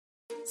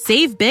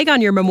Save big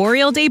on your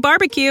Memorial Day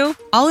barbecue,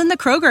 all in the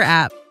Kroger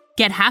app.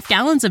 Get half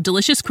gallons of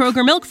delicious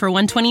Kroger milk for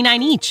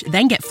 $1.29 each.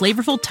 Then get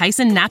flavorful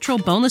Tyson natural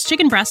boneless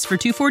chicken breasts for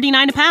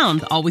 $2.49 a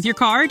pound, all with your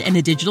card and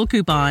a digital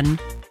coupon.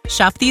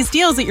 Shop these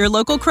deals at your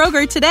local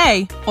Kroger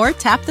today, or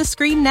tap the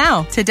screen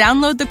now to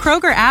download the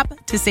Kroger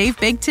app to save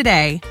big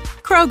today.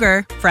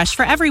 Kroger, fresh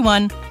for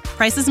everyone.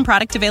 Prices and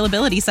product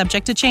availability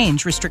subject to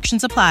change.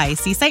 Restrictions apply.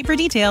 See site for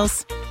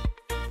details.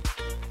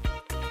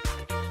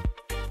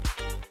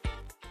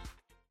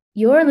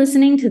 You're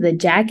listening to the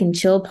Jack and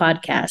Chill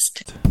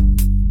podcast.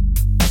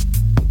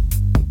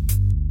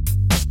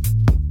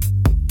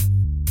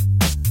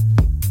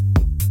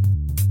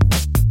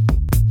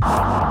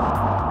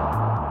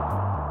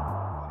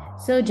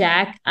 So,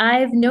 Jack,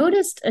 I've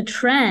noticed a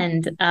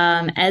trend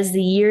as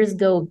the years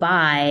go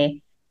by,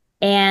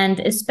 and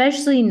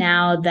especially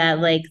now that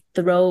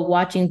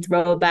watching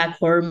throwback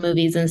horror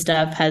movies and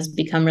stuff has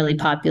become really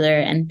popular,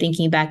 and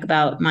thinking back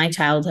about my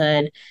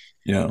childhood.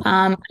 Yeah.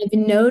 I've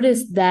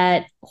noticed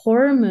that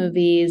horror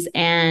movies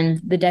and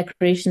the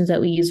decorations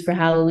that we use for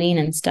Halloween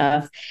and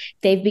stuff,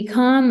 they've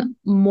become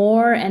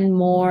more and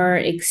more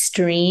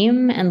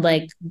extreme and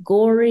like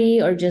gory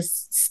or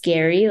just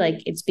scary.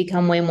 Like it's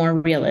become way more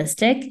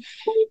realistic.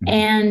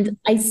 And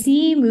I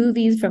see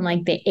movies from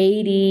like the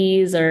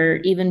 80s or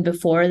even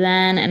before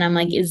then, and I'm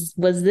like,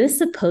 was this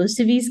supposed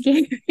to be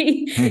scary?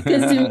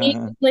 Because to me,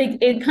 like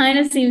it kind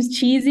of seems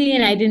cheesy,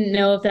 and I didn't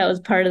know if that was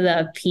part of the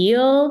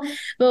appeal.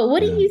 But what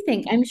do you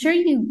think? I'm sure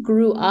you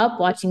grew up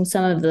watching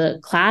some of the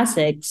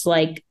classics,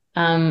 like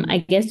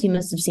I guess you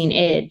must have seen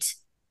It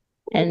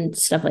and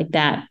stuff like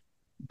that.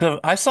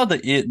 I saw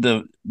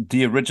the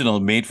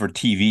original made for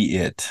TV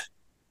It,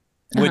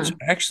 which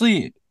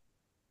actually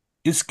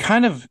is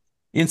kind of,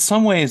 in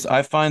some ways,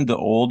 I find the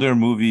older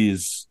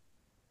movies,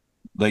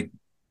 like,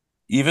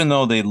 even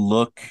though they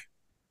look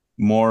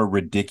more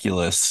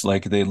ridiculous,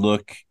 like they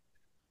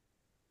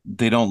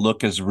don't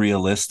look as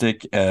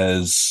realistic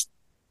as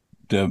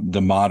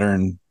the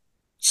modern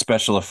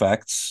special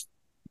effects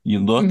you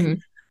look,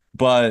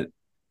 but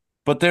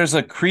there's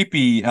a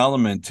creepy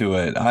element to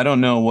it. I don't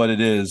know what it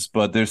is,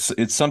 but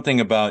it's something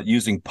about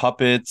using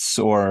puppets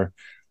or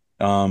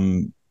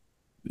the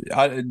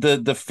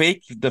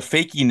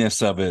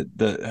fakiness of it,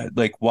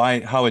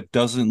 how it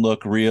doesn't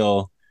look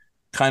real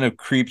kind of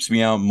creeps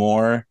me out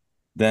more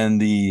than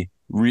the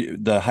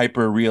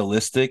hyper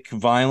realistic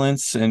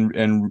violence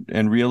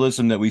and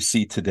realism that we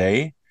see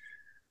today.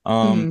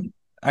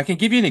 I can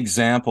give you an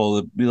example.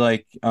 It'd be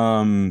like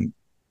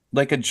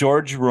a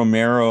George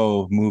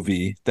Romero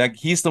movie. That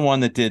he's the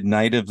one that did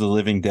Night of the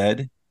Living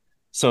Dead.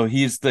 So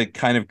he's the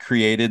kind of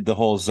created the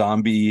whole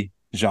zombie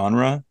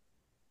genre.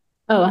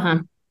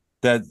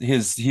 That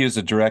he was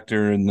a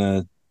director in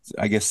the,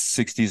 I guess,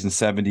 60s and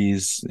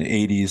 70s,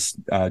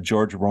 80s,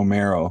 George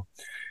Romero.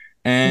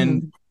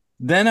 And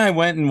then I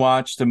went and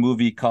watched a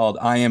movie called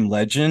I Am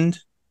Legend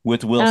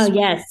with Will Smith. Oh,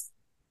 yes.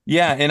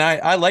 Yeah, and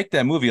I like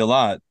that movie a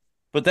lot.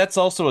 But that's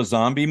also a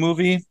zombie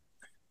movie.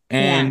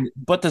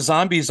 But the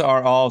zombies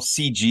are all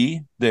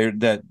CG. They're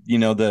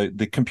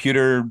the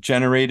computer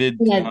generated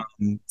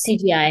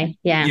CGI.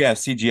 Yeah. Yeah,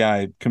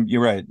 CGI.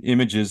 You're right.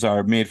 Images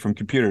are made from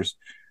computers.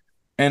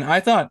 And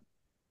I thought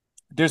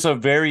there's a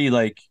very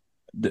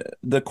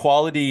the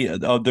quality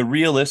of the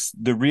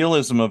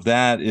realism of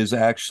that is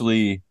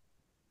actually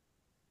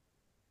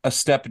a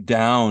step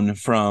down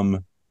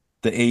from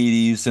the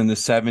 80s and the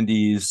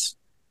 70s,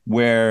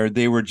 where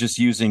they were just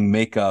using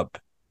makeup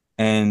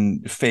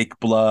and fake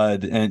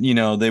blood, and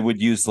they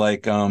would use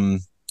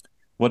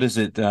what is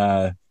it,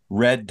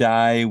 red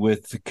dye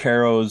with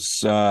Caro's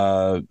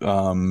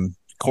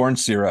corn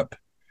syrup,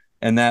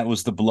 and that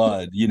was the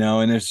blood,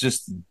 and there's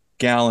just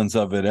gallons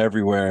of it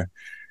everywhere.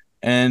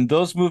 And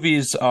those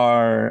movies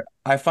I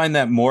find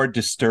that more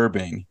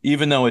disturbing,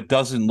 even though it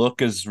doesn't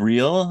look as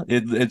real.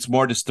 It's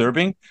more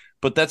disturbing,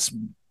 but that's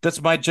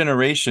my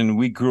generation.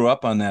 We grew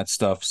up on that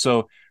stuff.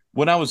 So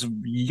when I was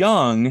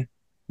young,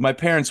 my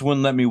parents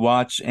wouldn't let me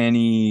watch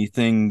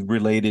anything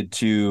related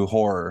to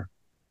horror.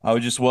 I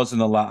just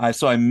wasn't allowed.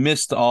 So I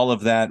missed all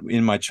of that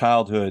in my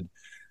childhood,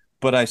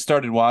 but I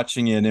started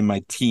watching it in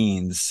my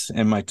teens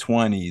and my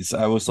 20s.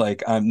 I was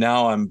like, I'm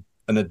an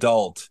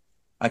adult.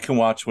 I can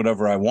watch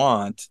whatever I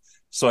want.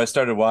 So I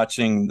started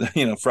watching,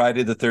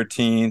 Friday the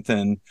 13th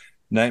and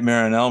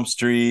Nightmare on Elm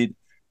Street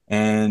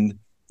and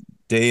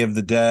Day of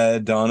the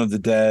Dead, Dawn of the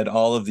Dead,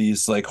 all of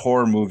these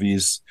horror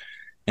movies.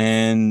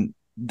 And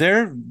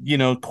they're,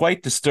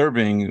 quite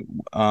disturbing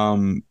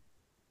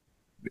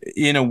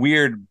in a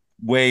weird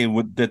way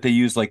that they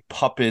use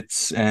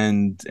puppets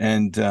and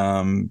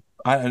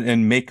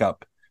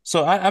makeup.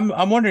 So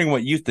I'm wondering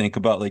what you think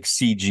about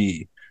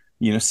CG,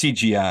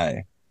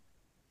 CGI.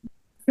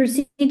 For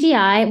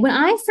CGI, when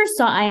I first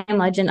saw I Am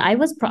Legend, I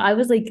was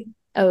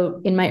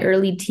in my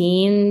early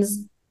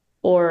teens,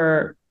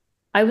 or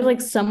I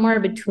was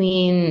somewhere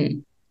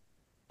between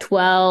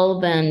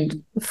 12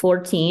 and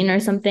 14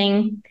 or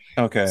something.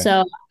 Okay.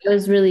 So I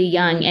was really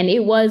young, and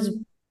it was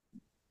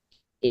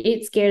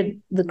it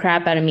scared the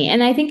crap out of me.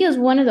 And I think it was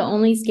one of the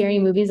only scary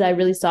movies I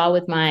really saw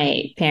with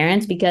my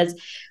parents, because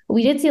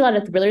we did see a lot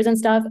of thrillers and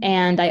stuff.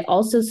 And I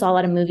also saw a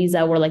lot of movies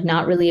that were like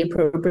not really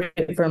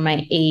appropriate for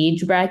my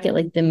age bracket.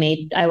 Like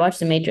I watched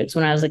The Matrix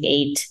when I was like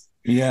 8.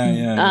 Yeah,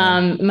 yeah,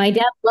 yeah. My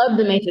dad loved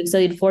The Matrix, so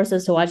he'd force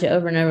us to watch it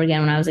over and over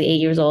again when I was like 8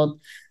 years old.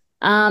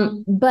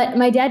 But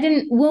my dad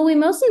didn't, well, we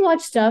mostly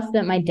watched stuff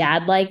that my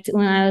dad liked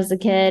when I was a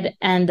kid.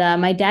 And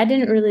my dad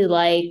didn't really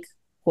like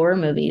horror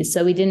movies.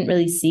 So we didn't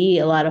really see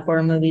a lot of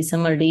horror movies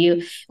similar to you.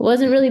 It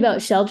wasn't really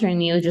about sheltering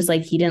me. It was just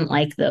like he didn't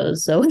like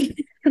those. So we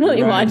didn't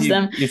really Right. watch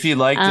them. If he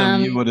liked them,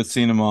 Um, you would have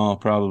seen them all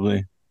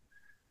probably.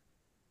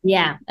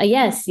 yeah.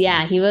 Yes.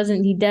 Yeah. He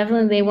wasn't, he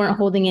definitely, they weren't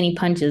holding any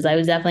punches. I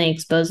was definitely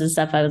exposed to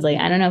stuff. I was like,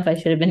 I don't know if I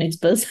should have been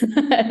exposed to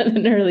that at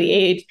an early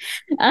age.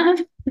 Um,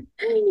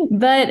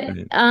 but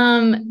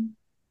Right.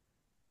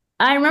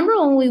 I remember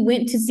when we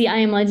went to see I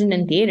Am Legend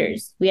in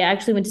theaters. We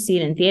actually went to see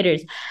it in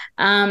theaters.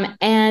 And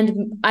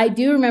I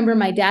do remember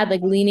my dad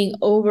like leaning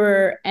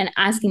over and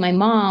asking my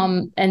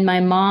mom, and my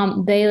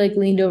mom, they like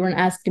leaned over and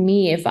asked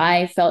me if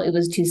I felt it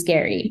was too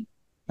scary.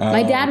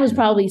 My Oh, dad was okay.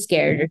 probably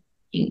scared,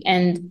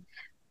 and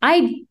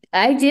I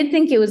did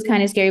think it was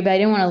kind of scary, but I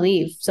didn't want to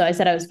leave. So I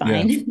said I was Yeah.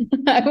 fine.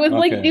 I was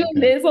like Okay, doing okay.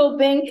 this whole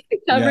thing, Yeah.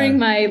 covering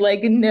my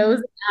like nose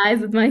and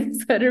eyes with my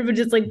sweater, but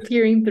just like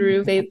peering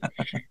through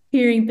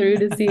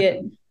to see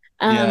it.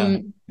 Yeah.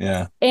 Um,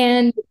 Yeah.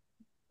 and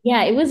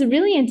yeah, it was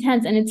really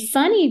intense. And it's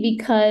funny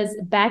because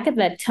back at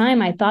that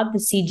time, I thought the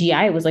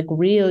CGI was like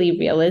really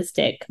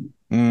realistic.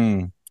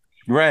 Mm.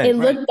 Right, It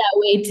right. looked that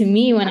way to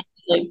me when I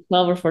was like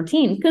 12 or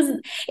 14, because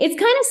it's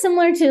kind of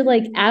similar to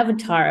like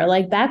Avatar.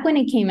 Like back when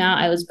it came out,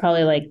 I was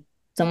probably like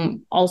I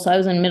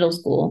was in middle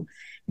school.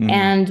 Mm.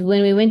 And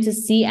when we went to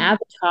see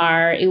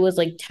Avatar, it was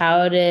like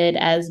touted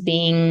as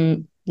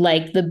being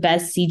like the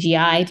best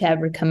CGI to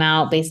ever come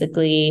out,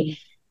 basically.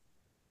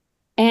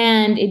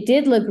 And it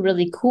did look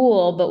really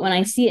cool, but when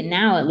I see it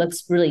now, it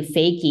looks really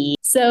fakey.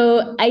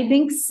 So I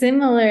think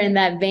similar in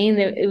that vein,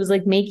 that it was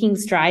like making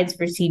strides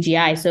for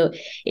CGI. So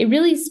it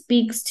really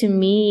speaks to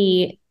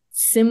me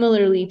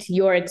similarly to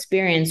your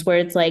experience, where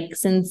it's like,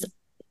 since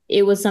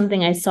it was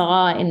something I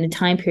saw in the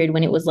time period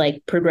when it was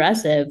like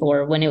progressive,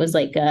 or when it was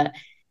like a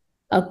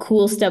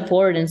cool step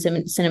forward in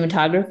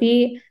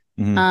cinematography,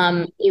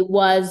 Mm. it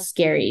was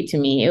scary to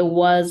me. It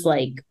was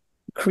like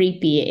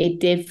creepy. It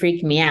did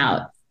freak me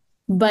out.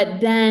 But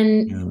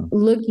then Yeah.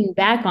 looking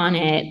back on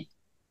it,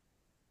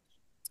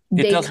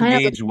 It they doesn't kind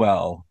of, age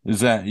well. Is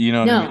that, you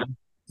know what I no, mean?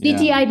 Yeah.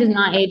 CGI does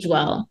not age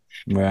well.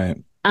 Right.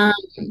 Um,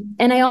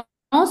 and I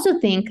also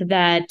think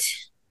that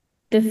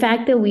the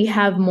fact that we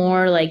have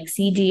more like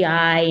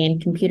CGI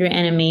and computer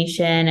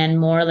animation and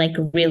more like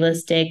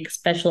realistic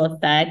special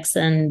effects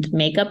and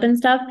makeup and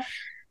stuff,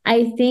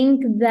 I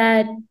think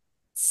that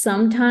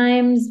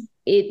sometimes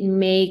it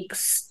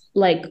makes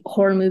like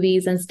horror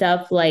movies and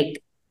stuff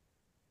like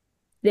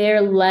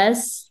they're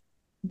less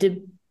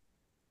de-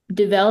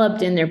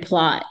 developed in their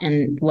plot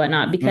and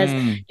whatnot, because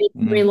Mm. they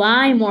Mm.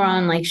 rely more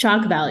on like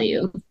shock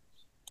value.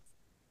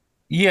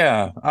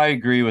 Yeah, I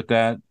agree with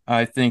that.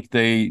 I think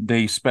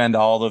they spend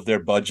all of their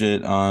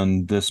budget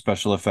on the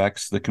special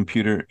effects, the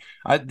computer.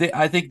 I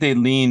think they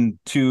lean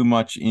too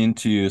much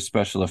into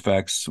special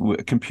effects,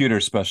 computer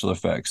special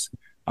effects.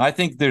 I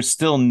think there's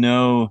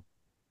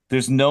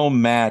no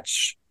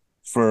match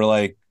for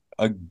like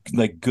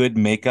good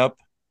makeup,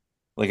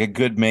 like a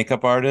good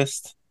makeup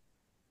artist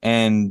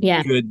and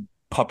Yeah, good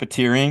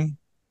puppeteering.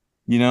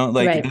 You know,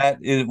 like right. that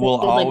it will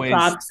With like always,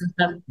 props and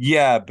stuff.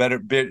 yeah,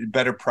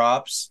 better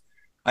props.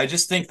 I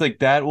just think like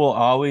that will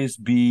always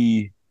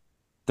be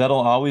that'll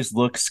always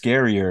look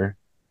scarier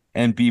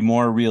and be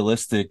more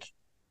realistic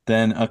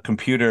than a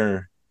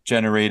computer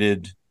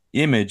generated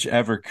image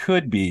ever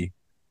could be.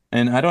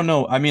 And I don't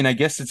know. I mean, I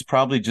guess it's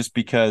probably just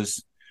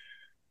because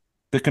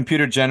the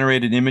computer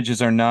generated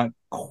images are not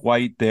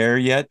quite there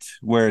yet,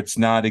 where it's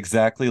not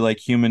exactly like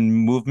human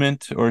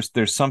movement, or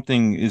there's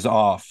something is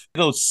off.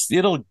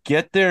 It'll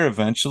get there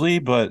eventually,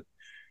 but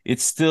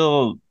it's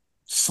still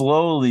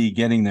slowly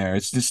getting there.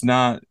 It's just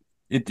not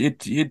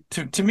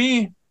to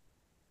me,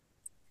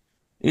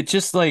 it's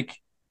just like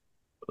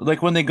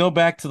when they go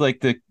back to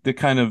like the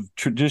kind of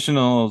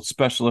traditional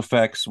special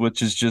effects,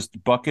 which is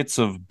just buckets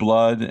of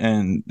blood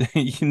and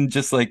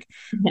just like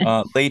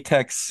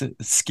latex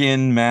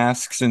skin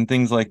masks and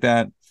things like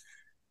that.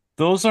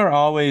 Those are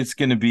always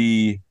going to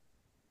be,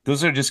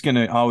 those are just going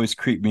to always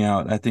creep me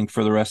out, I think,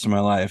 for the rest of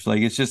my life.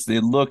 Like it's just,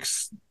 it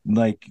looks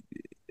like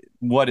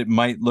what it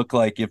might look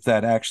like if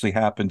that actually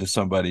happened to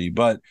somebody.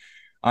 But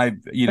Right.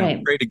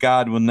 pray to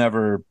God will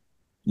never,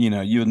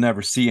 you'll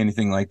never see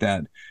anything like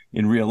that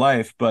in real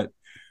life. But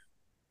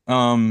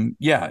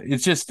yeah, it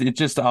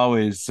just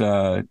always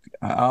I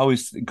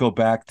always go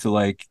back to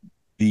like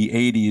the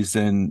 80s,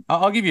 and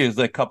I'll give you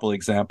like a couple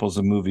examples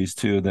of movies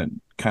too that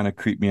kind of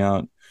creep me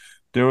out.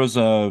 There was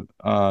a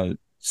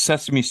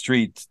Sesame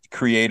Street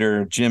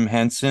creator, Jim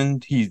Henson.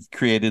 He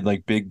created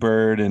like Big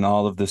Bird and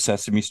all of the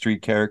Sesame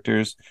Street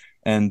characters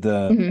and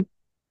Mhm.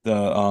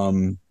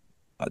 the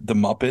the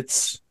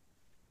Muppets.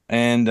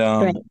 And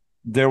Right.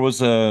 there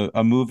was a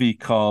movie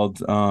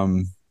called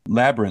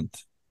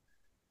Labyrinth,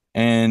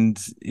 and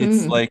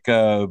it's Mm. like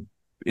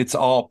it's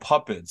all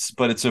puppets,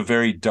 but it's a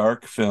very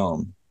dark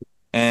film.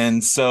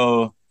 And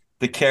so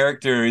the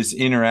character is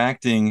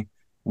interacting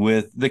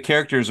with the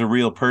character is a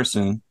real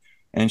person,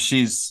 and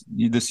she's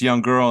this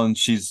young girl, and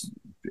she's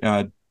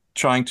uh,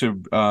 trying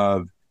to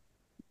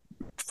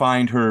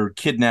find her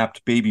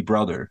kidnapped baby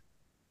brother.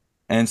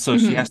 And so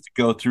she has Mhm. to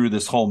go through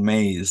this whole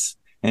maze,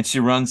 and she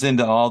runs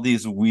into all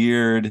these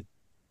weird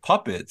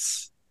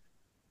puppets.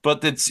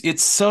 But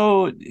it's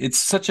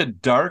such a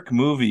dark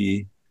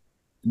movie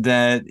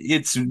that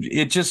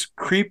it just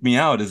creeped me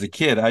out as a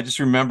kid. I just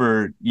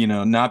remember,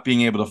 not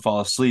being able to fall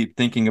asleep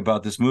thinking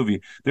about this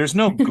movie. There's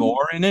no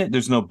gore in it,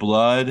 there's no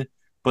blood,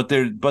 but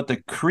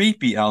the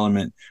creepy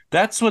element,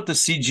 that's what the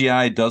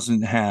CGI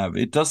doesn't have.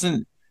 It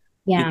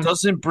Yeah.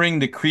 doesn't bring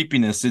the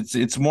creepiness.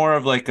 It's more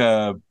of like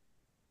I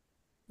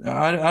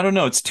don't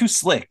know, it's too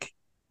slick.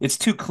 It's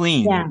too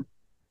clean. Yeah.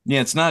 Yeah,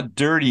 it's not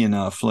dirty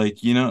enough, like,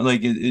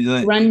 like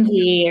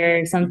Grungy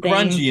or something.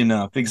 grungy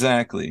enough.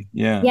 Exactly.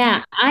 Yeah.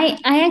 Yeah, I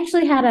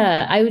actually had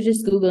I was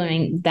just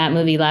Googling that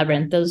movie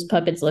Labyrinth. Those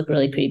puppets look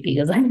really creepy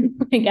because I'm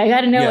like, I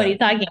gotta know what Yeah. he's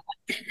talking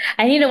about.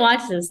 I need to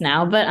watch this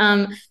now. But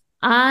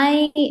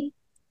I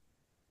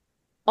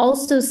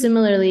also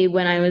similarly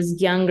when I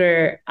was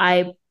younger,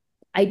 I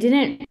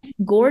didn't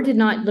gore did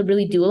not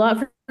really do a lot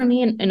for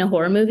me in a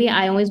horror movie.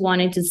 I always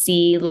wanted to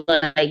see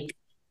like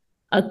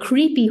a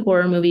creepy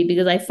horror movie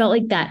because I felt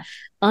like that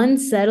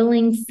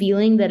unsettling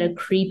feeling that a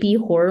creepy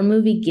horror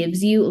movie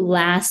gives you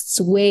lasts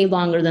way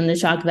longer than the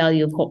shock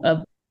value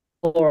of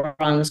horror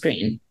on the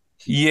screen.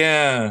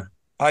 Yeah,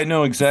 I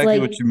know It's exactly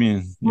like what you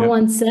mean. how Yep.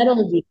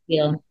 unsettled you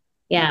feel.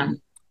 Yeah.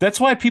 That's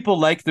why people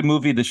like the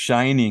movie The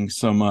Shining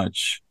so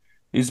much,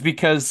 is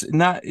because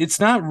it's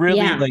not really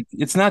Yeah. like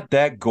it's not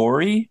that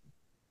gory.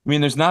 I mean,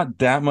 there's not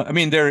that much. I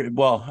mean,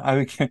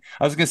 I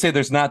was gonna say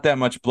there's not that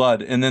much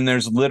blood, and then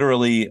there's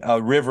literally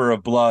a river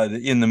of blood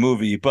in the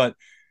movie. But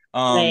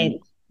um, Right.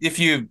 if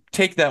you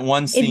take that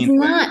one It's scene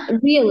where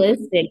not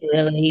realistic,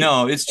 really.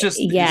 no, it's just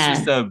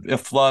Yeah. a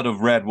flood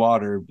of red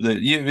water that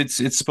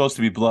it's supposed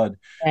to be blood,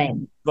 Right.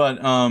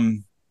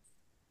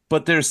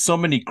 but there's so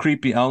many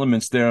creepy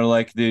elements there,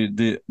 like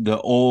the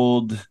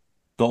old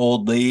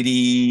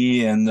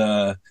lady, and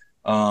the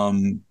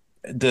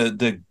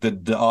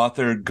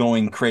author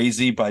going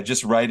crazy by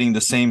just writing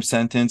the same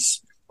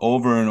sentence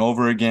over and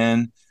over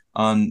again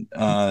on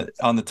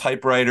the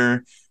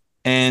typewriter.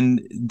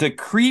 And the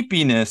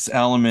creepiness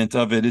element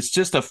of it is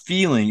just a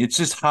feeling. It's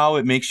just how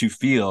it makes you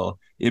feel.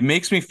 It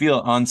makes me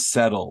feel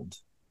unsettled.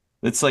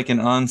 It's like an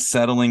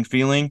unsettling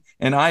feeling.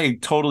 And I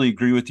totally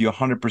agree with you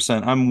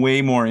 100%. I'm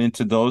way more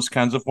into those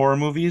kinds of horror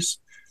movies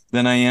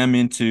than I am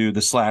into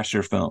the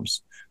slasher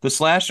films. The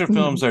slasher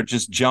films Mhm. are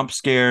just jump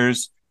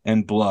scares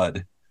and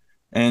blood.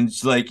 And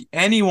it's like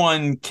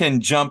anyone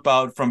can jump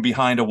out from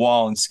behind a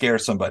wall and scare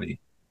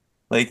somebody.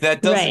 Like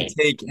that doesn't Right.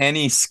 take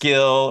any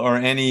skill or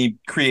any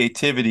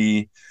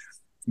creativity,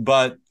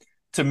 but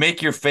to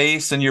make your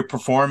face and your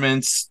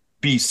performance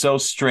be so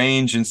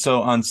strange and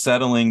so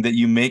unsettling that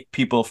you make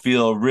people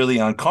feel really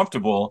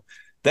uncomfortable,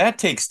 that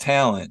takes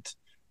talent.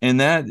 And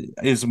that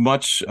is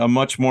a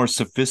much more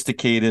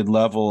sophisticated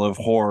level of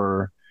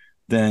horror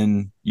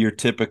than your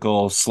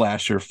typical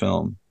slasher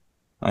film,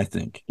 I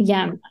think.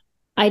 Yeah.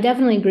 I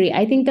definitely agree.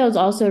 I think that was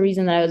also a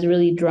reason that I was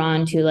really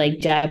drawn to like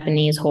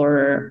Japanese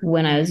horror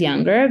when I was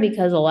younger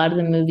because a lot of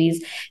the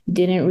movies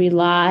didn't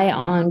rely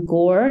on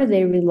gore.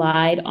 They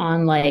relied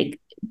on like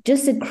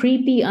just a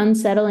creepy,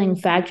 unsettling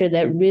factor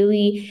that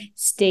really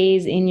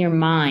stays in your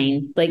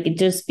mind. Like it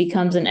just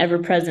becomes an ever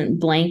present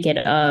blanket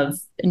of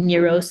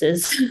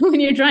neurosis when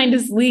you're trying to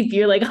sleep.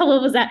 You're like, oh,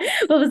 what was that?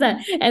 What was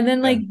that? And then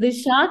Yeah. like the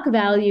shock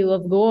value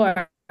of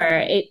gore.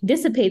 It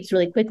dissipates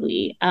really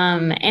quickly.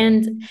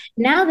 And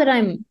now that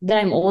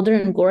I'm older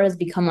and gore has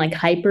become like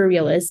hyper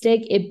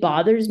realistic, it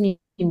bothers me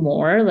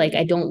more. Like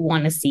I don't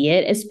want to see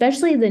it,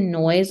 especially the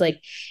noise.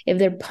 Like if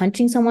they're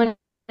punching someone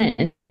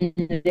and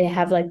they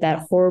have like that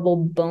horrible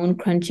bone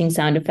crunching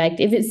sound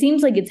effect. If it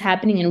seems like it's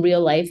happening in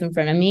real life in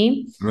front of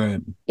me, Right.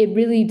 it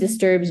really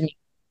disturbs me.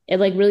 It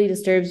like really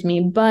disturbs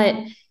me. But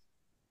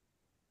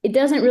it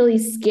doesn't really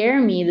scare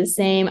me the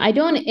same. I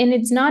don't, and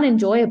it's not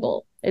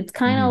enjoyable. It's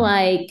kind of Mhm.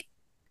 like,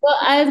 well,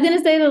 I was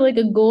gonna say that like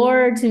a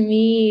gore to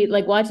me,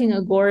 like watching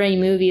a gory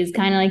movie is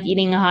kind of like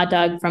eating a hot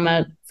dog from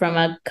a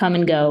come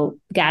and go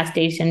gas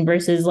station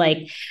versus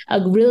like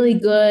a really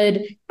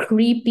good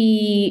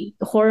creepy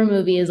horror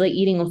movie is like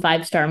eating a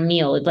 5-star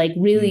meal. It like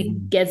really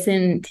Mhm. gets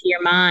into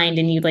your mind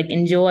and you like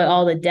enjoy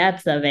all the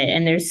depth of it.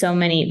 And there's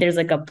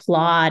like a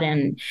plot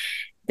and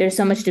there's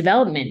so much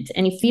development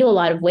and you feel a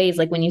lot of ways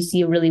like when you see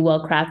a really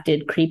well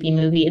crafted creepy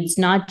movie it's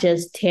not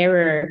just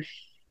terror,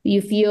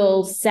 you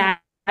feel sad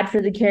for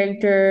the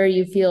character,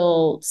 you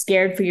feel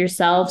scared for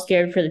yourself,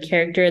 scared for the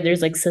character,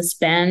 there's like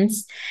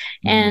suspense.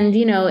 Mhm.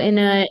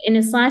 And in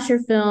a slasher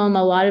film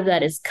a lot of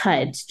that is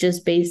cut, it's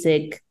just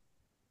basic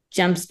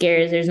jump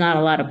scares, there's not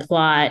a lot of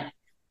plot,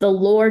 the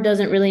lore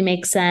doesn't really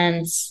make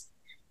sense.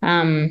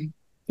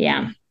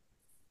 Yeah.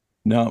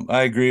 No,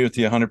 I agree with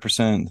you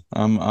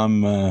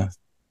 100%.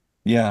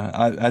 Yeah,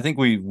 I think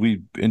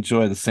we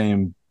enjoy the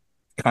same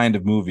kind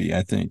of movie,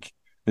 I think.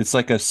 It's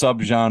like a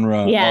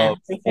subgenre Yeah, of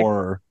for sure.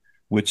 horror,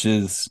 which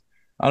is,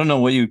 I don't know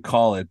what you'd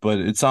call it, but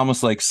it's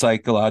almost like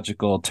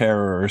psychological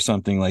terror or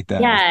something like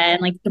that. Yeah,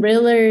 and like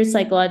thriller,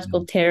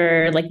 psychological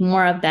terror, like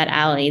more of that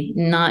alley,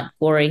 not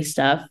gory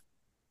stuff.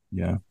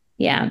 Yeah.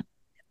 Yeah.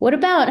 What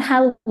about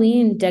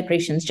Halloween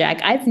decorations,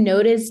 Jack? I've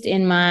noticed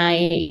in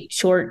my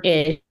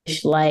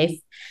short-ish life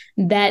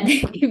that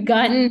you've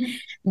gotten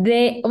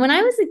they when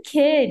I was a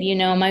kid,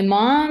 my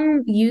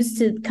mom used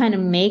to kind of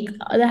make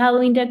the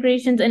Halloween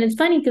decorations. And it's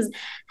funny because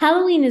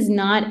Halloween is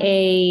not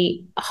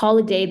a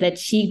holiday that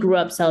she grew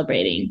up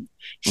celebrating.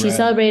 She Right.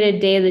 celebrated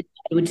Day of the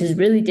Dead, which is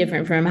really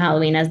different from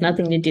Halloween, has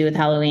nothing to do with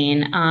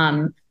Halloween.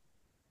 And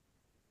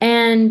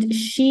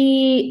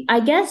I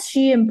guess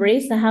she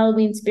embraced the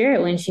Halloween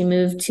spirit when she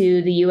moved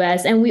to the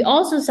US. And we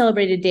also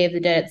celebrated Day of the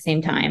Dead at the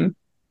same time,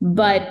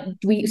 Right. but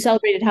we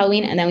celebrated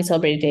Halloween and then we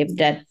celebrated Day of the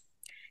Dead.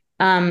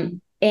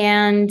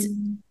 And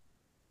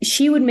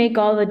she would make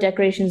all the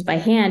decorations by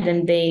hand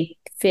and they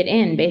fit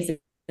in.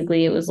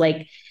 Basically, it was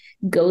like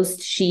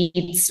ghost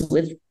sheets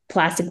with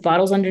plastic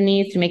bottles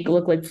underneath to make it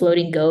look like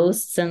floating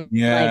ghosts and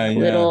Yeah, like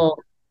yeah.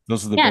 little,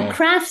 Those are the yeah, best.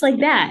 crafts like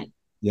that. How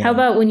Yeah.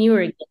 about when you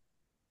were a kid?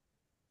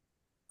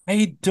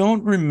 I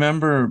don't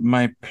remember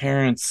my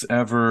parents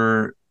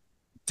ever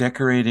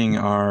decorating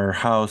our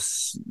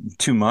house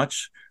too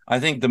much. I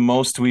think the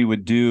most we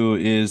would do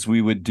is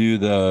we would do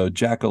the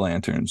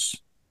jack-o'-lanterns.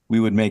 We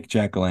would make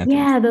jack-o'-lanterns.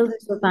 Yeah, those are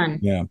so fun.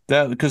 Yeah,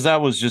 that because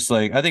that was just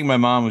like I think my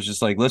mom was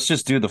just like, let's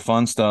just do the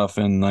fun stuff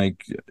and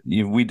like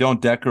if we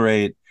don't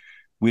decorate,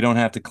 we don't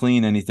have to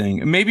clean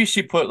anything. Maybe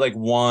she put like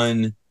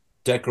one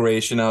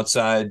decoration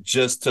outside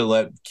just to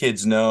let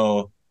kids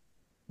know.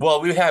 Well,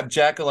 we have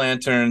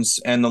jack-o'-lanterns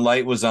and the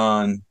light was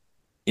on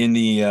in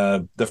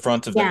the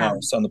front of the Yeah,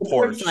 house on the the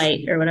porch porch.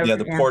 light or Yeah,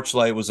 whatever. the Yeah. porch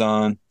light was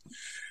on.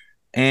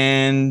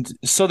 And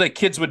so that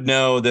kids would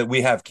know that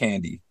we have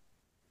candy,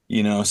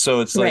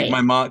 So it's like my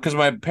Right. mom, because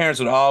my parents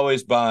would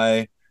always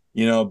buy,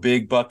 a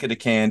big bucket of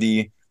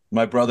candy.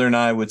 My brother and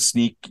I would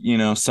sneak,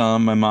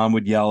 some. My mom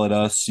would yell at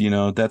us,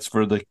 that's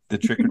for the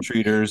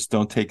trick-or-treaters.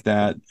 Don't take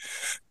that.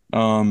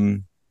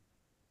 Um,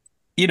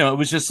 it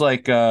was just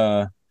like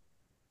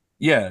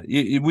yeah,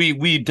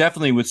 we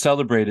definitely would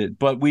celebrate it,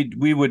 but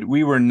we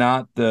were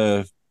not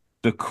the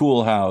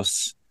cool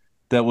house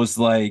that was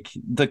like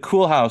the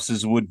cool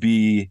houses would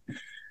be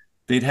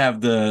they'd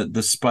have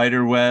the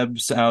spider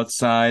webs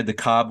outside, the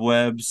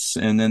cobwebs,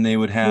 and then they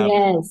would have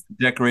Yes.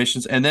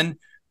 decorations. And then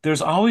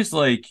there's always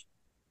like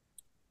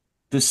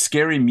the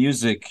scary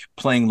music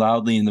playing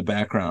loudly in the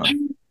background.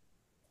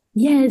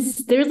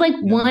 Yes. There's like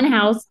Yeah. one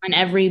house on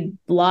every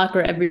block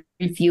or every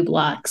few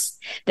blocks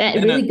that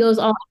And really goes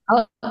all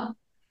out.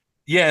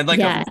 yeah, and like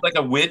a Yeah. like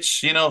a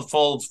witch,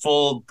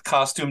 full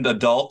costumed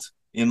adult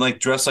in like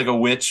dressed like a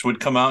witch would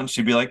come out and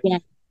she'd be like, Yeah.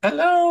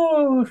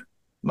 "Hello,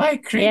 my Yeah.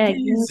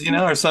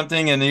 creepies," or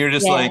something, and you're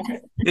just Yeah. like,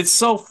 it's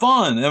so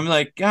fun. I'm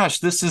like, gosh,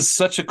 this is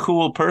such a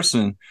cool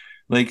person.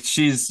 Like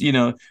she's,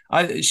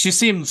 she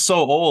seemed so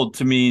old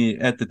to me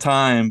at the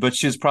time, but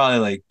she's probably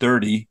like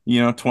 30,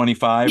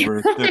 25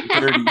 or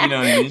 30, you know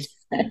what I mean?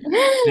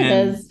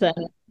 And That's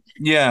funny.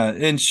 yeah,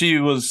 and she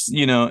was,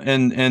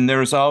 and there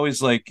was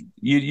always like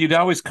you'd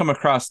always come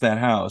across that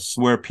house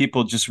where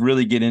people just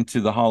really get into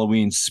the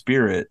Halloween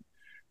spirit,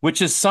 which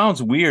is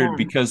sounds weird Yeah.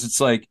 because it's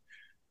like,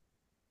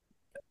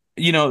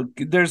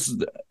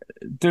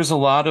 there's a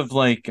lot of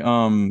like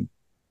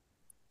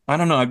I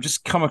don't know, I've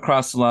just come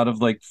across a lot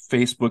of like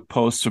Facebook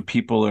posts where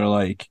people are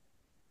like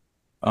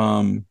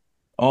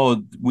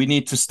oh, we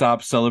need to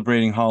stop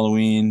celebrating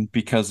Halloween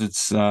because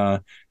it's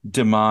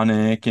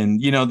demonic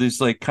and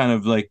there's like kind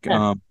of like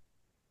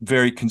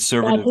very God,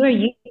 conservative. who are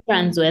you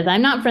friends with?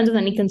 I'm not friends with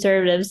any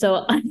conservatives,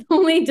 so I'm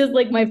only just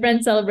like my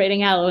friends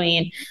celebrating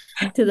Halloween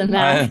to the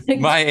max.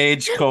 My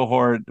age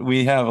cohort,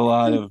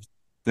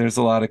 there's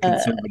a lot of uh,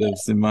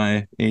 conservatives in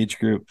my age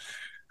group.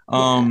 yeah.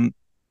 Um,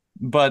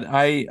 but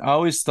I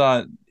always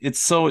thought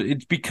it's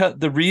because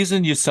the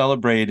reason you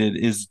celebrate it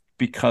is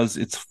because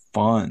it's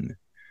fun.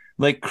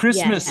 Like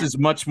Christmas Yeah. is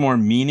much more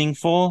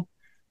meaningful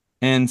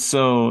and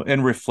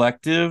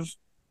reflective.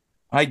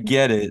 I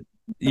get it.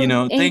 And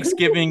Christmas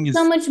Thanksgiving is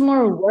so is much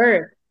more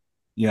work.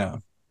 yeah.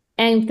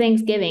 And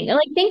Thanksgiving.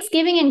 Like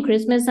Thanksgiving and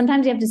Christmas,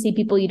 sometimes you have to see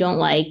people you don't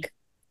like.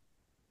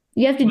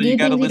 You have to Well, you do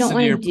got to things you don't listen to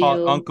want to your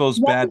do. uncle's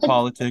You have bad to, like,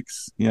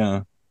 politics.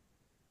 Yeah.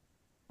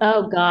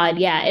 oh God,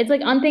 yeah. It's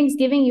like on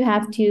Thanksgiving you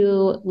have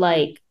to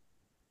like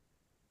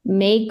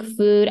make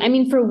food. I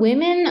mean, for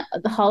women,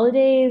 the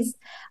holidays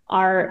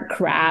are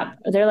crap.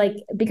 They're like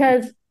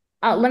because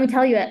let me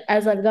tell you,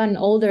 as I've gotten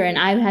older and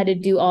I've had to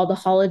do all the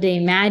holiday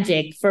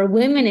magic, for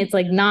women, it's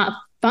like not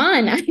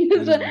fun.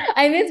 Yeah.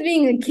 I miss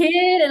being a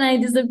kid and I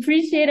just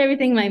appreciate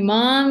everything my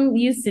mom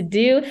used to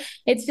do.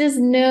 It's just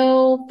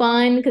no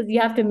fun because you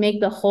have to make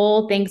the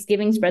whole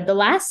Thanksgiving spread. The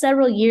last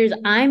several years,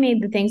 I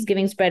made the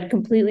Thanksgiving spread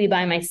completely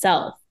by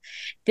myself.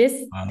 This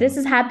Wow.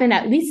 has happened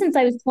at least since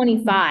I was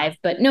 25,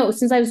 but no,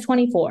 since I was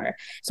 24.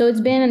 So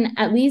it's been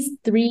at least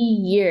 3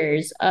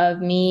 years of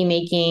me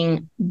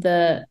making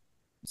the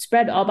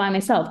spread all by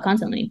myself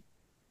constantly.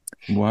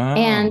 And Wow.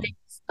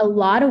 it's a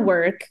lot of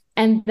work.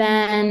 And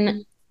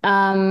then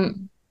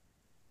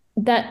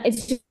that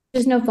it's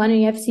just no fun. And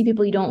you have to see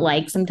people you don't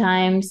like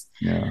sometimes.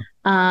 Yeah.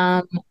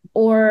 Um,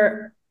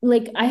 or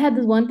like I had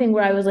this one thing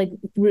where I was like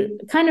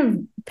kind of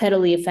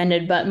pettily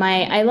offended, but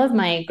I love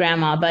my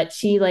grandma, but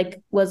she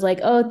like was like,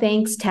 "Oh,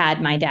 thanks,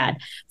 Tad, my dad,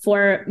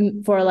 for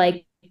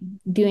like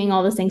doing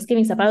all this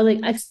Thanksgiving stuff." I was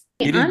like,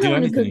 He didn't "I'm the do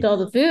one who cooked anything. all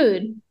the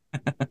food.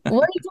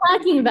 What are you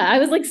talking about?" I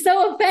was like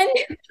so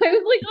offended. I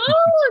was like,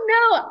 "Oh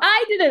no,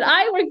 I did it.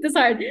 I worked this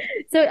hard."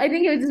 So I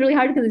think it was just really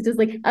hard because it's just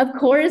like, of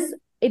course,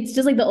 it's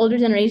just like the older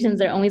generations,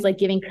 they're always like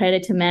giving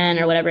credit to men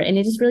or whatever. And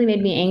it just really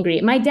made me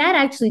angry. My dad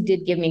actually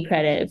did give me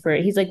credit for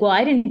it. He's like, "Well,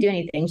 I didn't do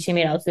anything. She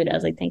made all the food." I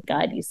was like, "Thank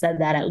God you said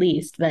that at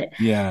least." But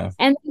Yeah.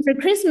 and for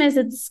Christmas,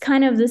 it's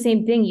kind of the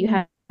same thing. You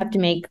have to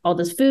make all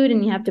this food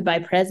and you have to buy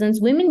presents.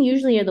 Women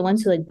usually are the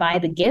ones who like buy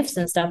the gifts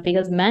and stuff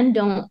because men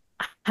don't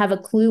have a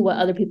clue what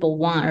other people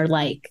want or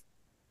like.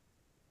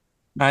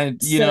 I,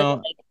 you So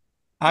know,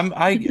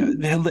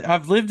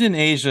 I've lived in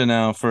Asia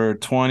now for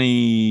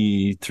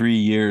 23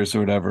 years or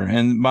whatever.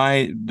 And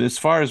as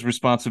far as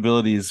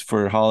responsibilities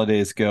for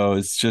holidays go,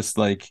 it's just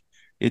like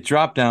it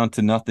dropped down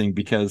to nothing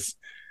because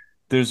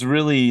there's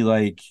really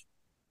like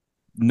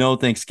no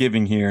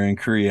Thanksgiving here in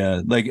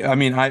Korea. Like, I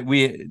mean, on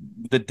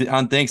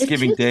it's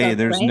Thanksgiving Day,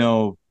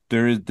 Chuseok,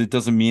 right? it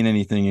doesn't mean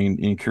anything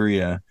in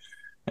Korea.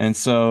 And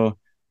so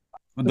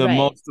the Right.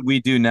 most we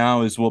do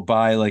now is we'll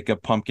buy like a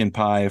pumpkin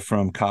pie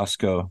from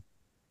Costco.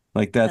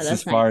 Like Oh, that's as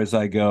that's nice. far as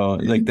I go.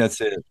 Like that's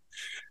it.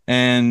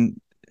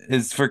 And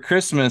it's for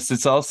Christmas,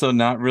 it's also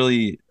not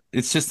really,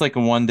 it's just like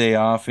a 1 day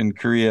off in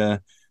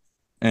Korea.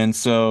 And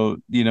so,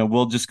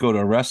 we'll just go to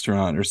a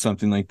restaurant or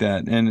something like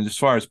that. And as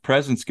far as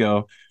presents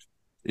go,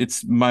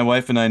 it's my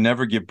wife and I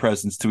never give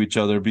presents to each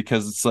other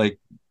because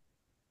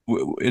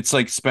it's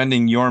like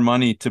spending your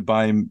money to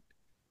buy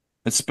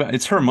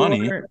it's her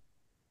money. Your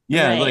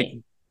Yeah, like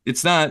right.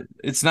 it's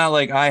not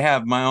like I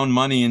have my own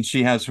money and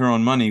she has her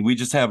own money. We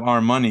just have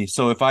our money.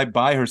 So if I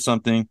buy her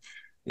something,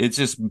 it's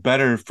just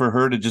better for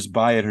her to just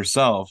buy it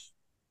herself,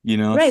 you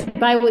know? Right.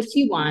 Buy what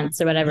she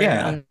wants or whatever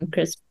Yeah. on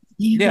Christmas.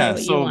 You buy Yeah, what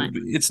you so want.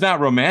 it's not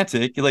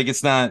romantic. Like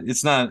it's not,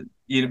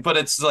 but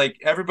it's like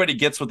everybody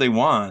gets what they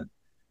want.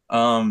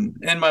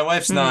 And my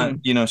wife's not,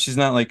 Hmm. she's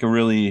not like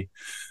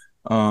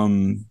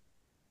um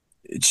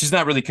she's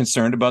not really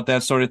concerned about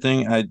that sort of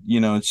thing.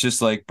 It's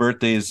just like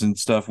birthdays and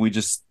stuff. We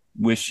just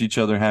wish each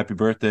other happy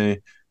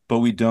birthday, but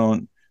we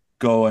don't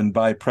go and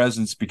buy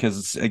presents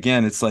because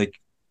it's like,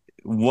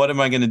 what am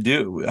I going to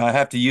do? I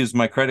have to use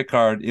my credit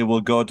card. It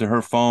will go to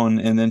her phone.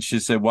 And then she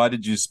said, "Why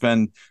did you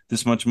spend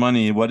this much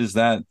money? What is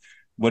that?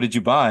 What did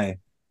you buy?"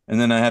 And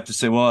then I have to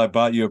say, "Well, I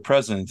bought you a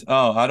present."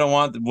 "Oh, I don't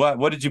want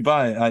what did you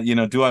buy?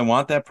 Do I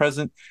want that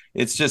present?"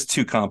 It's just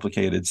too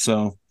complicated.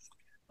 So,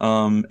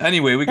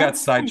 anyway, we got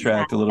That's kind of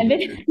sidetracked a little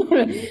bit.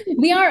 sad.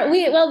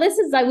 Well, this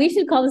is like we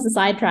should call this a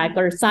sidetrack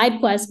or side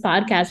quest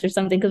podcast or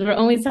something because we're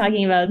always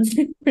talking about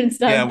different Yeah,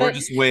 stuff. we're But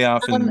just way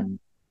off um, in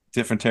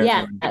different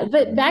yeah, territory.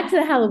 but back to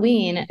the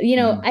Halloween,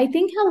 Mhm. I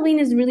think Halloween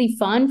is really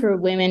fun for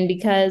women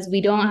because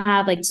we don't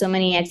have like so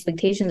many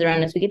expectations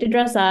around us. We get to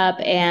dress up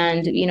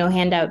and,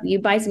 hand out, you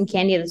buy some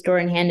candy at the store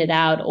and hand it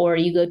out, or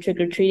you go trick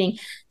or treating.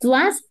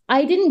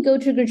 I didn't go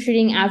trick or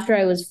treating after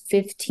I was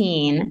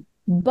 15,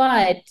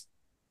 but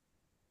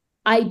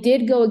I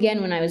did go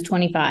again when I was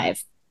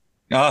 25.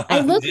 I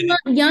look a lot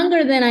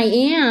younger than I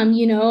am,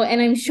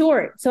 and I'm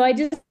short. So I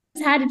just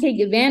had to take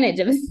advantage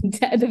of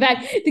the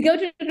fact to go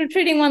trick or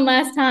treating one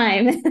last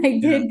time. I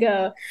Yeah. did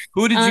go.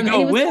 Who did you And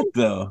go it was with, fun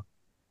though?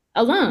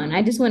 alone.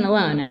 I just went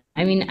alone.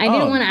 I mean, I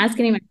didn't Oh, want to ask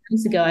any of my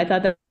friends to go. I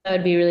thought that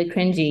would be really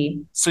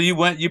cringy. so you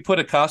put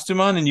a costume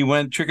on and you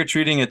went trick or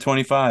treating at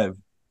 25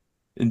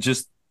 and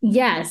just in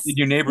Yes.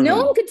 your No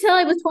neighborhood. one could tell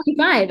I was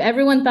 25.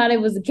 Everyone thought I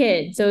was a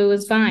kid. So it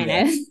was fine. Yeah.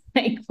 I was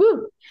like,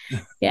 whew.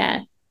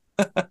 Yeah.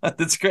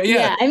 That's great. Yeah.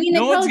 Yeah. I mean, they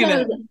No one's probably thought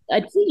I gonna, was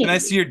a can I teenager.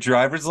 see your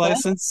driver's What?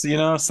 license?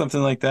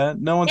 Something like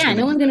that. No one's Yeah, gonna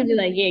no do one's that. gonna be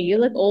like, yeah, you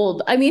look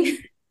old. I mean,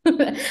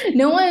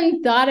 no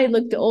one thought I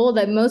looked old.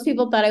 That most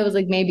people thought I was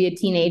like maybe a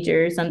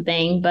teenager or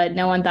something, but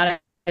no one thought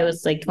I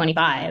was like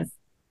 25.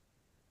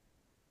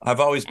 I've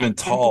always been And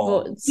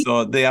tall, people,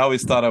 so they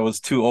always thought I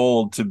was too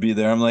old to be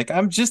there. I'm like,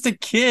 I'm just a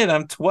kid.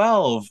 I'm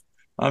 12.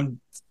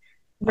 I'm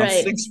I'm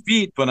right. 6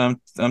 feet, but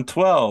I'm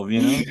 12,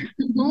 I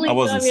Only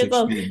wasn't 12 years six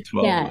old. feet and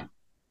 12, Yeah. but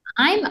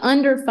I'm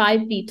under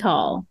 5 feet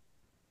tall.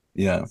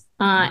 yeah. You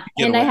could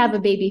get And I away have with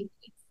a it. baby.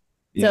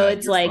 So Yeah,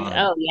 it's you're like, fine.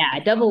 oh yeah,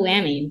 double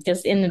whammy,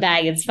 just in the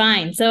bag. It's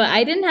fine. So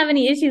I didn't have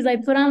any issues. I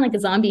put on like a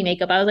zombie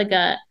makeup. I was like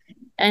a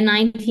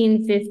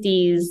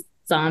 1950s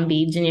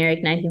zombie, generic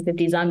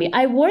 1950s zombie.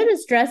 I wore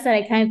this dress that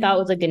I kind of thought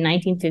was like a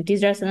 1950s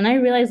dress, and then I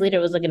realized later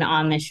it was like an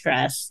Amish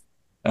dress.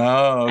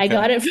 Oh, I okay.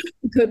 got it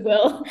from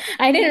Goodwill.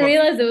 I didn't Well,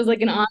 realize it was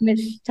like an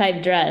Amish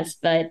type dress,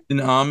 but an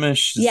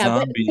Amish yeah, but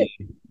zombie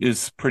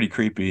is pretty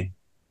creepy.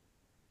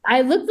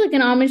 I looked like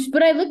an Amish,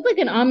 but I looked like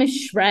an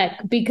Amish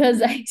Shrek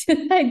because I just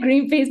had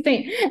green face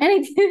paint and I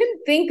didn't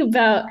think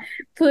about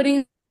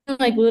putting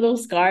like little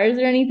scars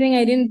or anything.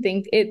 I didn't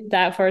think it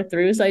that far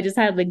through. So I just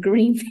had like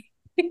green face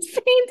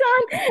paint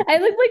on. I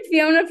looked like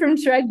Fiona from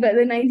Shrek, but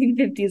the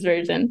 1950s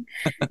version.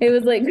 It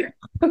was like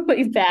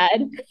really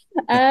bad.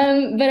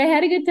 But I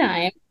had a good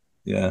time.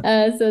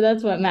 Yeah. So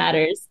that's what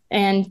matters.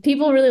 And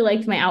people really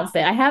liked my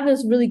outfit. I have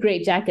this really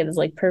great jacket that's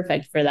like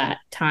perfect for that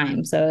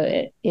time.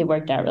 So it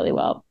worked out really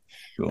well.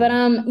 But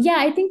Cool. yeah,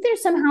 I think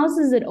there's some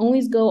houses that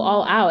always go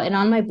all out. And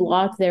on my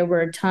block there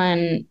were a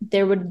ton,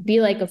 there would be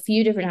like a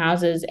few different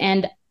houses.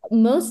 And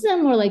most of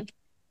them were like,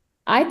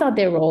 I thought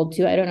they were old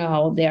too. I don't know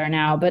how old they are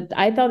now, but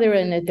I thought they were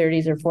in their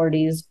 30s or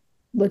 40s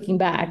looking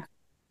back.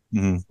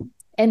 Mhm.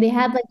 And they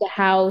had like a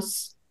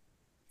house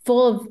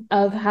full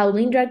of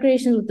Halloween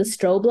decorations with the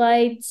strobe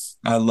lights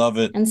I love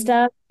it. and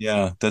stuff.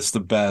 Yeah, that's the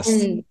best.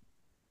 And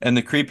And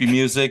the creepy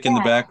music in the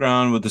yeah,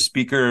 background with the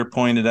speaker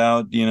pointed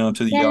out, to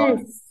the yard.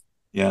 yes.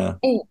 Yeah.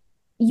 And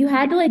you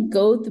had to like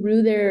go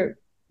through their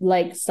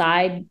like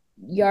side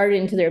yard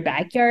into their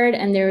backyard,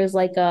 and there was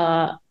like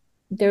a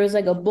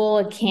bowl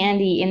of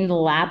candy in the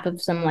lap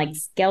of some like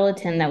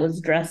skeleton that was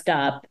dressed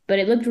up, but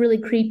it looked really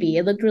creepy.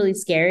 It looked really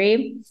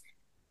scary.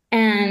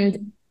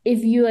 And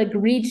if you like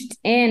reached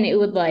in, it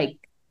would like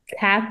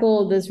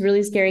cackle this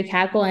really scary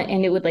cackle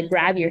and it would like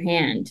grab your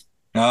hand.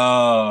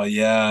 Oh,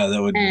 yeah, that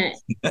would And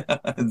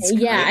it's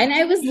yeah, great. and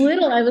I was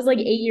little. I was like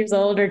 8 years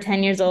old or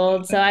 10 years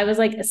old. So I was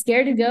like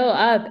scared to go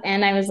up.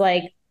 And I was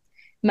like,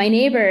 my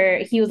neighbor,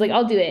 he was like,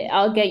 I'll do it.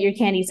 I'll get your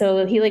candy.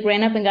 So he like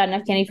ran up and got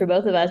enough candy for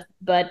both of us.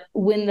 But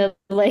when the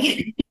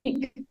like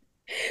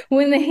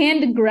when the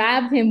hand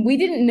grabbed him, we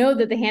didn't know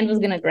that the hand was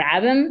gonna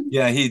grab him.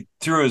 Yeah, he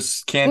threw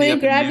his When candy it up in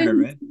the grabbed air,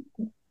 him, right?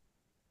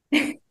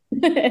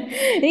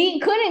 he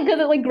couldn't because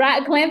it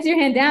like clamps your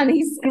hand down.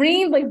 He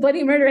screamed like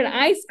bloody murder, and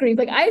I screamed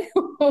like I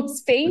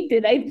almost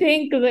fainted. I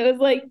think because it was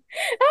like,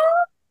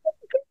 ah!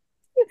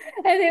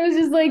 And it was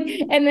just like,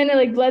 and then it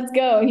like let's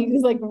go, and he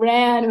just like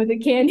ran with the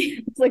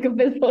candy. It's like a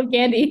fistful of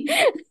candy.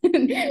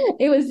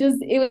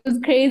 It was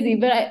crazy.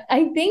 But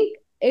I think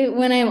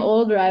when I'm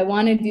older, I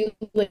want to do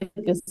like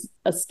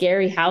a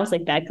scary house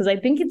like that because I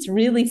think it's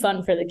really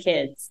fun for the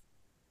kids.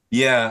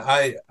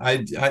 Yeah,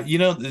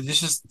 it's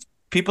just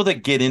people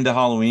that get into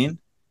Halloween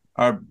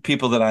are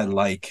people that I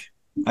like.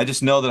 I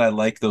just know that I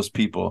like those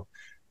people.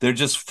 They're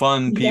just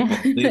fun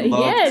Yeah. people. They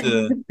love Yes.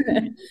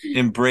 to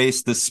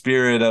embrace the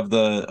spirit of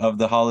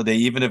the holiday,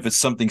 even if it's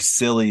something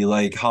silly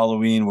like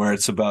Halloween, where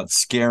it's about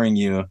scaring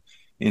you.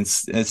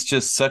 It's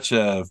just such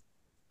a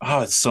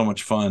it's so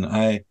much fun.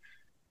 I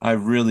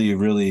really,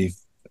 really,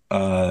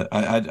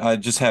 I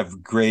just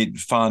have great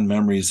fond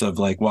memories of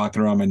like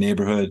walking around my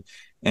neighborhood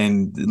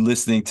and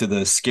listening to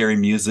the scary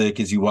music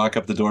as you walk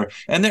up the door.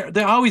 And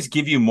they always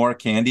give you more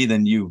candy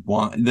than you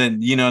want.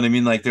 Then you know what I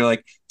mean? Like they're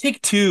like, take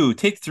two,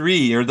 take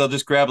three, or they'll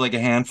just grab like a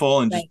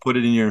handful and just Right. put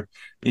it in your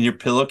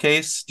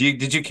pillowcase.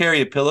 Did you carry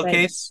a Right.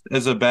 pillowcase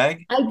as a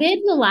bag? I did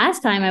the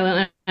last time I went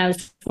when I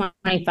was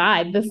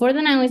 25. Before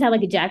then, I always had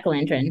like a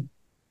jack-o'-lantern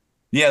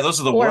Yeah,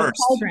 those are the or a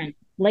worst. cauldron,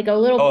 like a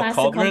little Oh, a plastic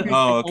cauldron? cauldron.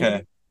 Oh,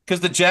 okay.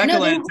 Because the No, they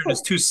jack-o'-lantern is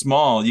were too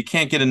small. You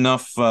can't get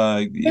enough.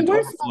 they It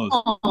were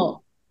overflows.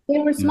 small. They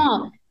were Yeah.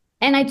 small.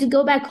 And I would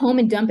go back home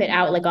and dump it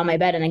out like on my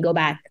bed and then go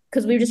back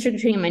because we were just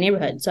trick-or-treating in my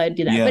neighborhood. So I'd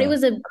do that. But it Yeah.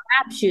 was a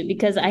crapshoot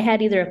because I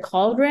had either a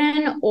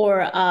cauldron or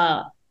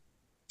a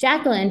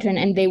jack-o'-lantern,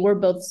 and they were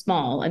both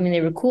small. I mean,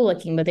 they were cool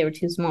looking, but they were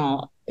too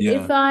small.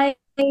 If Yeah. I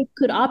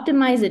could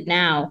optimize it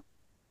now,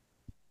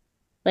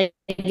 like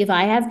if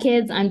I have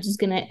kids, I'm just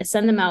gonna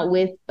send them out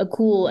with a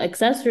cool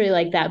accessory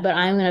like that, but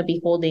I'm gonna be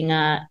holding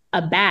a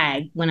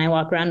bag when I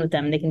walk around with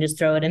them. They can just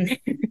throw it in there,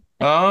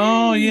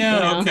 Oh, you yeah.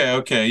 know? Okay.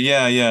 Okay.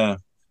 Yeah. Yeah.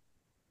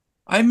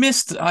 I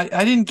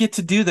didn't get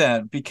to do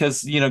that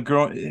because,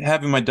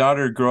 having my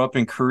daughter grow up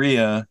in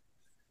Korea,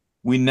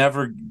 we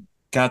never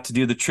got to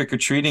do the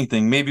trick-or-treating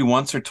thing. Maybe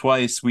once or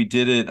twice we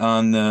did it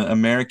on the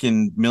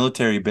American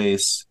military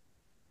base,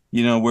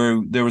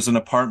 where there was an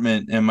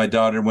apartment and my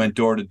daughter went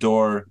door to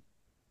door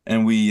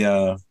and she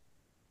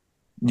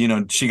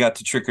got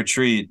to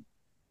trick-or-treat,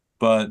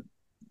 but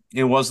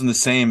it wasn't the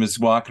same as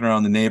walking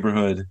around the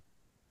neighborhood.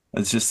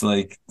 It's just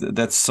like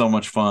that's so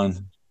much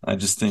fun. I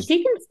just think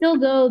She can still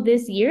go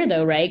this year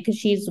though, right? Because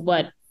she's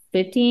what,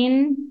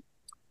 15?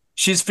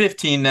 she's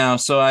 15 now,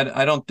 so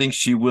I don't think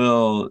she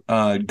will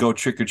go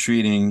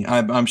trick-or-treating.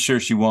 I'm sure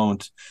she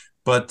won't.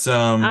 But She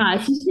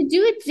should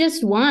do it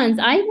just once.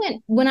 I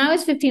went when I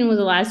was 15 was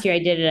the last year I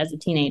did it as a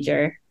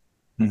teenager.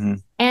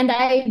 mhm. And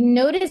I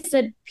noticed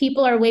that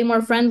people are way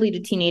more friendly to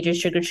teenagers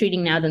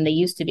trick-or-treating now than they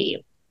used to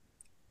be.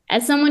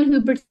 As someone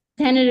who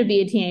pretended to be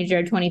a teenager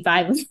at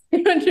 25 when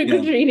Yeah.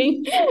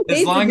 trick-or-treating,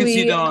 As long as you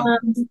basically,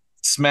 don't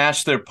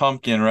smash their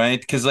pumpkin, right?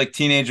 Because like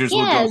teenagers will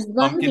yeah, go as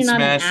long as pumpkin you're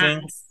not an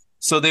smashing. ass.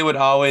 So they would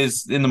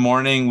always, in the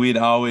morning, we'd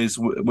always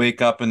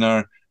wake up and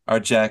our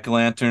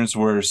jack-o'-lanterns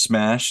were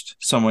smashed.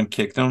 Someone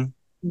kicked them,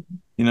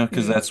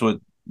 because Mm. that's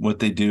what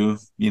they do,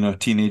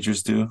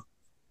 teenagers do.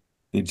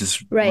 They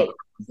just, Right.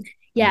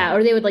 yeah, Yeah.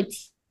 Or they would like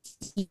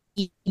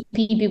TP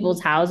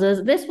people's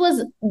houses. This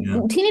was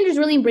yeah, teenagers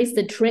really embraced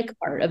the trick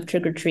part of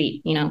trick or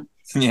treat, They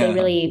yeah,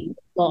 really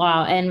go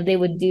out and they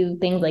would do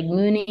things like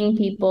mooning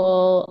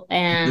people right,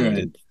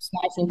 and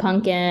smashing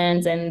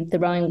pumpkins and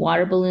throwing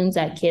water balloons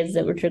at kids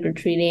that were trick or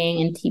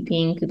treating and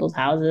TPing people's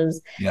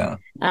houses. yeah,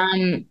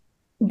 Um,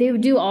 they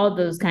would do all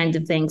those kinds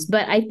of things.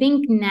 But I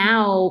think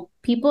now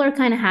people are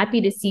kind of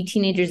happy to see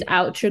teenagers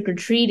out trick or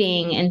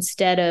treating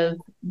instead of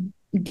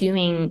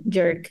doing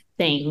jerk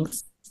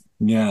things.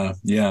 yeah,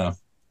 yeah.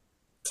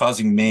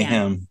 Causing Yeah.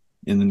 mayhem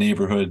in the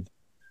neighborhood.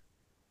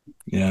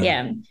 Yeah.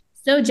 Yeah.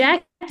 So,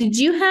 Jack, did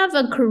you have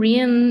a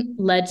Korean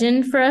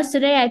legend for us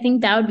today? I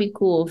think that would be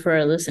cool for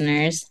our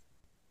listeners.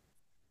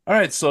 All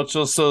right,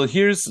 Sochel. So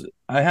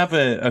I have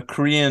a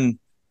Korean,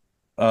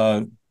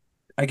 uh,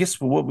 I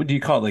guess, what would you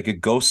call it? Like a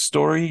ghost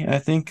story, I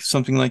think,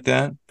 something like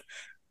that.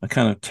 A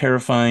kind of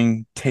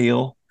terrifying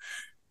tale.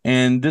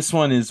 And this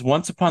one is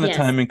once upon a Yes.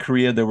 time in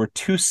Korea, there were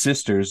two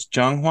sisters,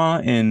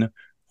 Janghwa and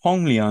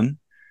Honglyeon.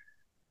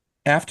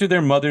 After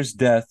their mother's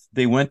death,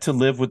 they went to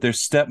live with their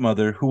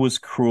stepmother, who was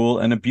cruel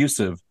and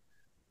abusive.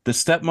 The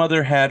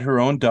stepmother had her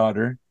own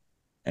daughter,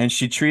 and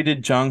she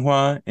treated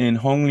Janghwa and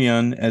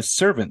Honglyeon as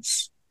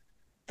servants.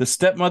 The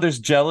stepmother's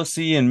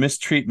jealousy and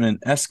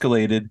mistreatment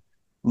escalated,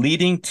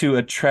 leading to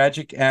a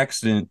tragic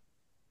accident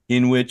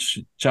in which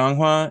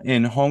Janghwa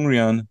and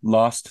Hongryeon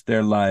lost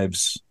their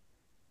lives.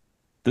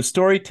 The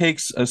story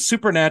takes a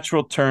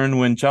supernatural turn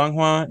when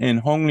Janghwa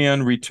and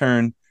Hongryeon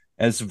return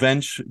as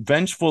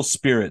vengeful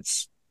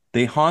spirits.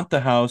 They haunt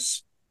the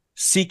house,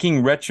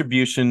 seeking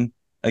retribution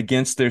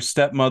against their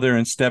stepmother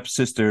and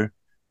stepsister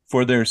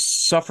for their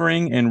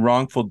suffering and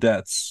wrongful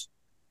deaths.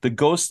 The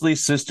ghostly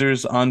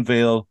sisters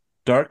unveil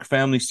dark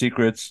family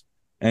secrets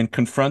and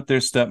confront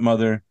their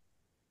stepmother,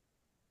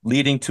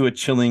 leading to a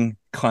chilling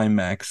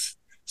climax.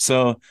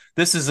 So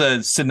this is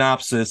a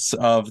synopsis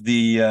of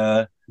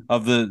the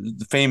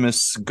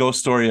famous ghost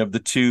story of the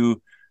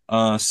two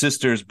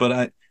sisters.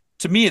 But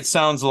to me, it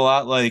sounds a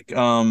lot like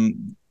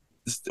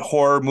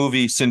horror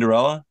movie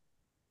Cinderella,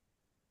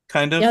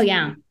 kind Oh of.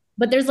 yeah.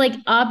 But there's like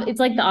it's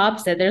like the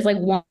opposite. There's like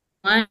one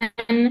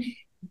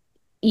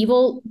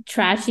evil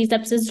trashy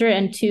stepsister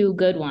and two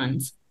good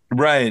ones.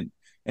 Right.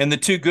 And the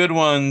two good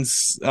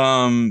ones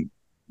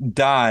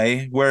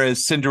die,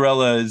 whereas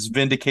Cinderella is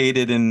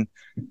vindicated and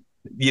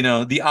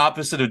the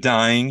opposite of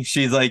dying.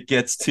 She like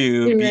gets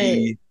to Right.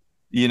 be,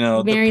 the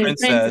Marrying the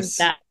prince and princess.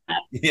 stuff.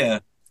 Yeah.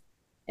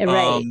 Right.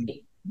 Um,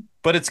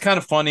 but it's kind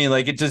of funny.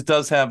 Like it just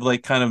does have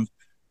like kind of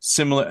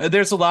similar.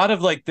 There's a lot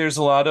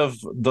of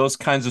those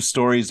kinds of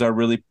stories are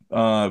really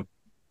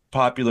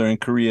popular in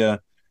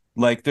Korea.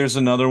 Like there's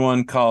another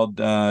one called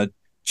Chanya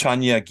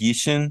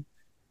Gishin.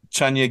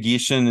 Chanya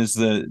Gishin is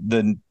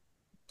the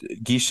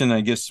Gishin,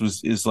 I guess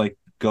is like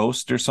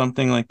ghost or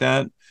something like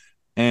that.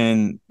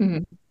 And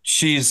Mhm.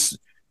 she's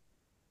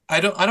I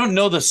don't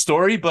know the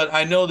story, but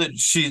I know that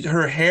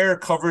her hair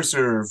covers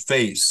her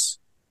face.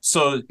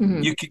 So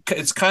Mhm.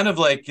 it's kind of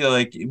like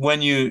when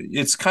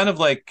it's kind of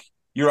like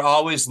you're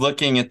always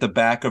looking at the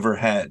back of her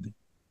head,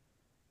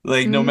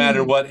 like no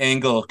matter Mm. what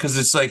angle, because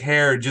it's like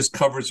hair just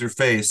covers her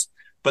face.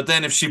 But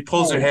then if she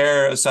pulls her Right.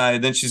 hair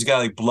aside, then she's got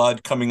like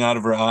blood coming out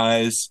of her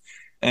eyes,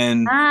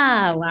 and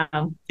Ah,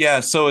 wow. yeah,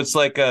 so it's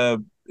like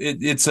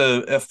it's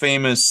a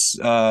famous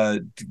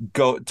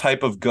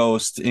type of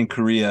ghost in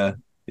Korea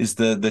is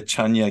the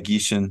Chanya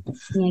Gishin.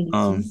 Yeah.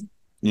 Um,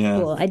 yeah.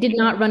 Cool. I did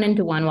not run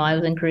into one while I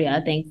was in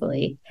Korea,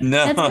 thankfully.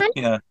 No, That's kind of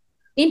yeah.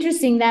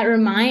 interesting.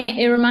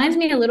 It reminds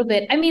me a little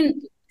bit. I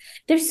mean,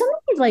 there's so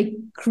many like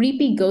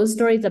creepy ghost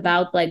stories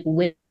about like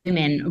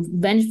women,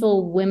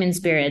 vengeful women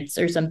spirits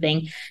or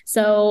something.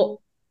 So,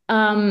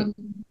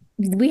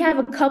 we have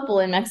a couple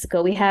in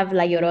Mexico. We have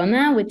La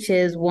Llorona, which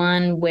is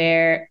one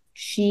where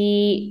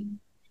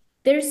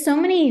there's so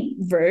many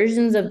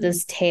versions of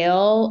this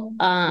tale.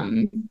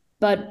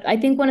 But I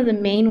think one of the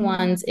main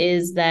ones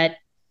is that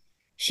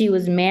she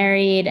was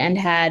married and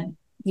had,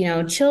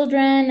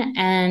 children,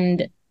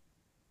 and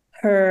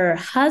her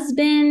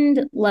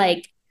husband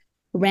like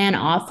ran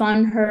off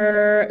on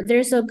her.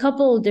 There's a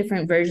couple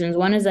different versions.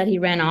 One is that he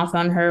ran off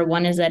on her,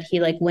 one is that he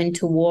like went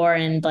to war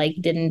and like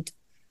didn't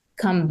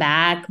come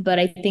back, but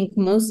I think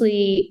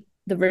mostly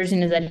the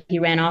version is that he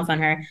ran off on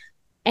her.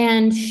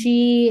 And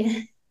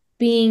she,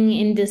 being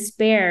in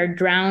despair,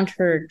 drowned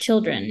her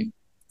children.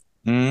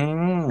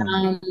 Mm.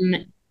 Um,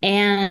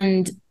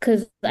 and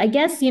because I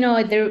guess,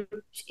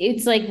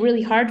 it's like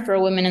really hard for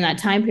a woman in that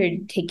time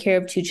period to take care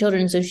of two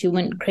children. So she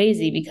went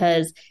crazy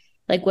because,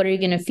 like, what are you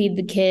going to feed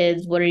the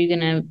kids? What are you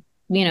going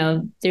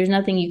to, there's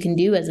nothing you can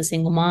do as a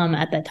single mom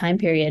at that time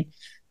period.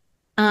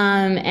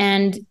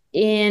 And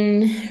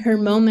in her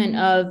moment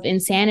of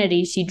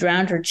insanity, she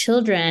drowned her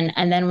children.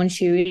 And then when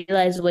she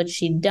realized what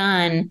she'd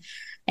done,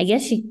 I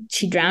guess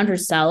she drowned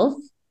herself.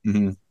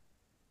 Mm-hmm.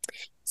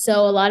 So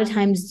a lot of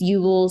times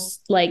you will,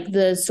 like,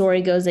 the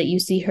story goes that you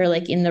see her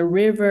like in the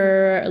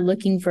river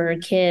looking for her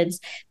kids,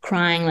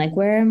 crying like,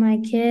 where are my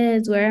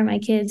kids, where are my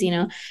kids,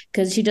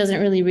 because she doesn't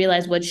really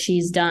realize what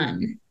she's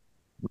done.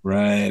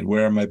 Right.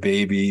 Where are my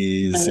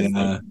babies?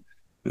 Yeah.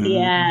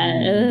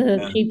 Yeah,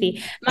 Yeah.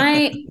 creepy.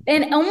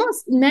 And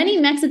almost many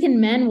Mexican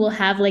men will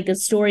have like a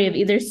story of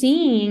either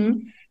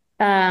seeing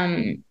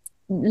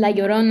La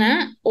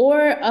Llorona,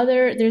 or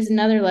there's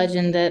another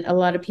legend that a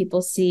lot of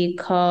people see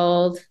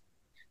called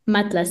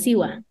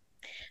Matlasiwa. Okay.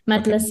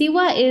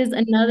 Matlasiwa is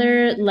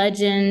another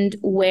legend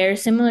where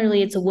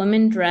similarly it's a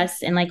woman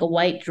dressed in like a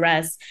white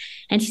dress,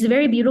 and she's a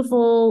very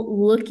beautiful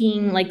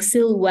looking like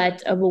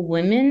silhouette of a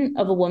woman,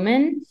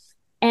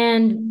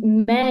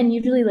 and men,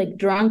 usually like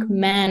drunk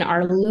men,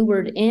 are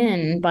lured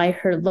in by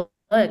her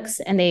looks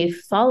and they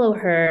follow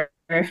her.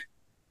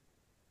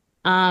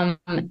 Um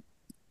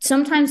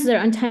Sometimes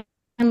they're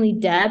untimely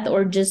death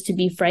or just to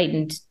be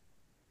Mhm.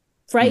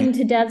 frightened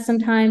to death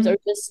sometimes, or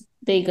just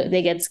they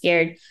get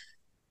scared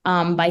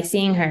by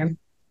seeing her.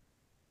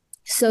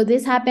 So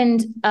this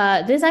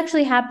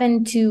actually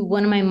happened to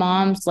one of my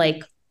mom's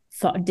like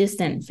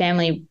distant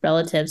family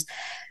relatives,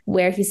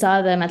 where he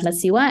saw the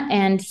Matlasiwa,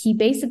 and he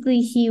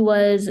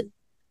was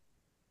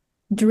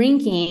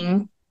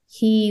drinking.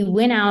 He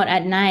went out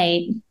at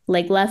night,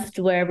 like left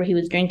wherever he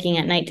was drinking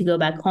at night to go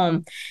back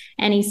home,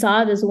 and he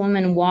saw this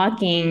woman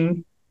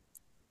walking,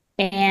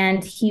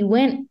 and he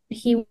went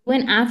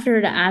after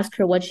her to ask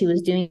her what she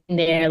was doing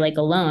there, like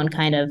alone,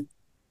 kind of.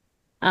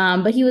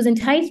 But he was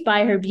enticed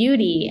by her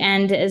beauty.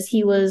 And as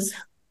he was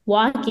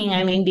walking,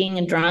 I mean, being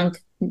a drunk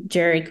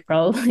jerk,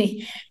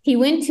 probably, he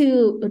went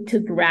to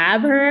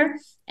grab her,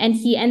 and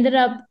he ended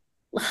up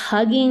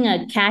hugging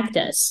a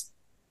cactus.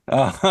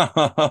 And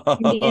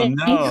Oh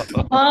the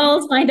no.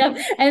 calls lined up.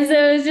 And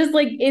so it's just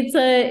like it's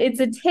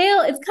a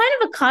tale, it's kind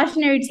of a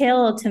cautionary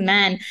tale to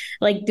men.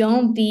 Like,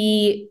 don't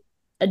be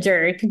a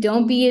jerk,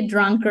 don't be a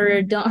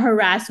drunkard, don't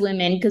harass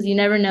women, because you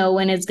never know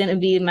when it's gonna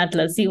be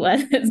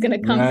Matlasiwa that's gonna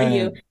come for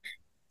you. Right.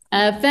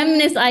 A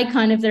feminist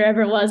icon if there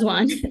ever was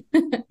one.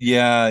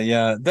 Yeah,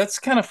 yeah. That's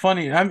kind of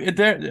funny.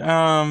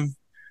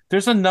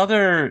 There's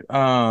another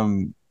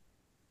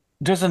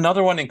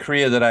one in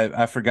Korea that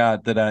I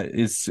forgot that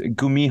is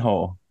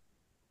Gumiho.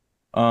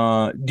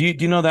 Do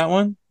you know that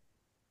one?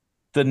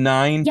 The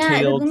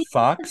Yeah, the nine-tailed Gumi is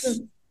fox?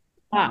 the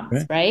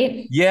fox, Right?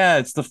 right? Yeah,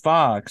 it's the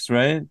fox,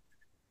 right?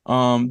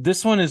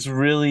 This one is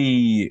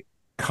really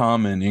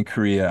common in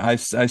Korea. I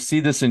see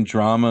this in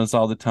dramas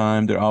all the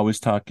time. They're always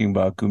talking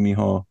about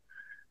Gumiho.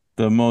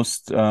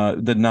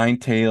 The nine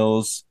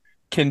tails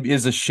can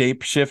is a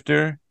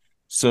shapeshifter,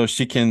 so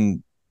she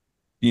can,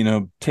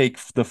 take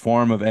the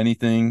form of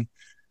anything.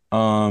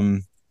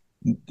 Um,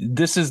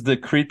 this is the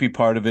creepy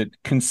part of it,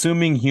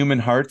 consuming human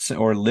hearts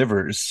or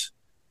livers.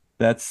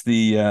 That's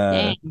the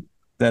Dang.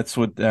 that's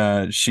what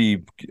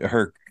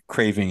her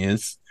craving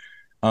is.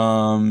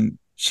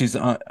 She's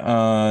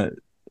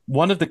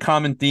one of the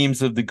common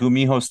themes of the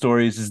Gumiho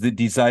stories is the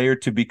desire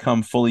to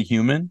become fully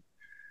human.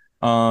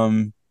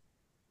 Um,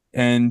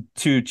 and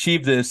to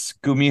achieve this,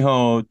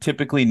 Gumiho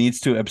typically needs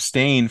to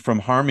abstain from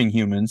harming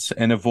humans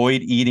and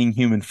avoid eating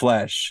human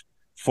flesh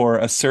for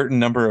a certain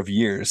number of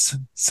years.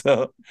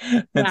 So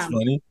it's Wow.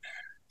 funny.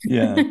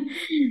 Yeah.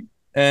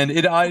 And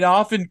it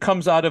often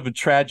comes out of a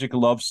tragic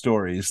love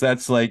stories.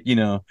 That's like,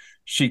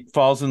 she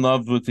falls in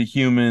love with a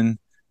human,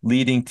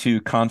 leading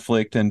to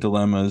conflict and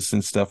dilemmas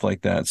and stuff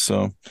like that.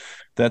 So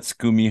that's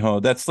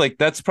Gumiho.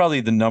 That's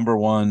probably the number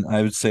one,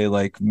 I would say,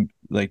 like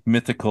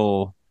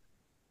mythical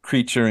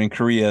creature in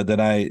Korea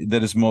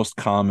that is most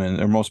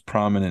common or most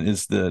prominent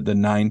is the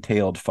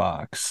nine-tailed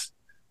fox.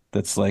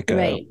 That's like a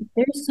Right.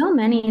 There's so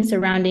many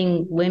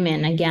surrounding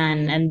women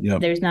again, and yep.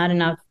 there's not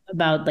enough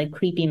about like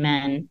creepy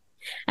men.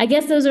 I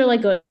guess those are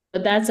like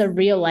that's a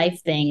real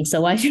life thing.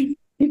 So why should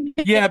we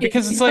Yeah,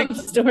 because it's make like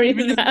up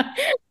stories about?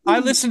 I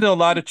listen to a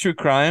lot of true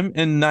crime,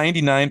 and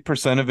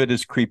 99% of it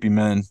is creepy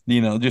men,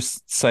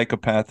 just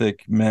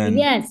psychopathic men.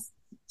 Yes,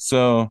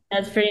 So,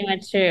 that's pretty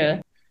much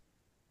true.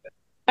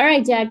 All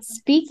right, Jack.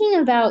 Speaking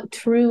about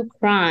true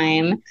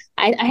crime,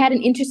 I had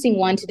an interesting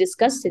one to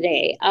discuss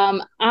today.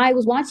 I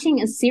was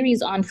watching a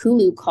series on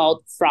Hulu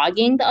called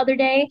Phrogging the other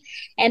day,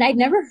 and I'd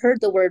never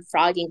heard the word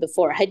frogging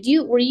before.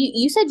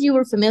 You said you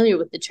were familiar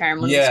with the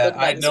term when we yeah,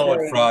 spoke I about this know what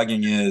earlier.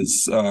 frogging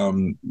is.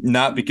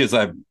 Not because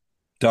I've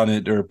done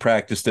it or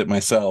practiced it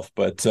myself,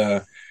 but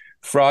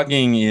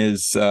frogging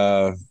is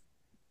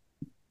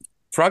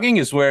frogging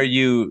is where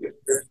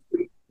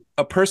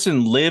a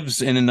person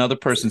lives in another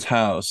person's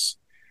house,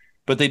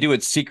 but they do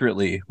it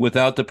secretly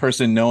without the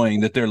person knowing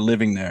that they're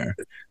living there.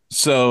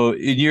 So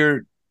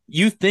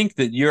you think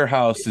that your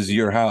house is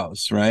your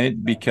house, right?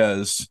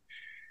 Because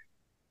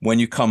when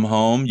you come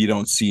home, you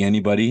don't see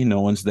anybody,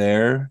 no one's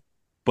there.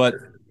 But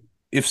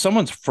if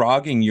someone's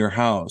frogging your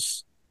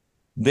house,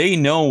 they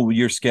know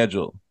your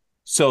schedule.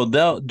 So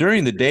they'll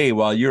during the day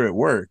while you're at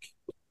work,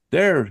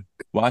 they're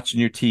watching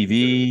your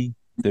TV,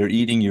 they're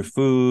eating your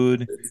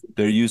food,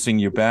 they're using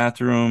your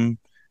bathroom.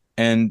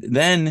 And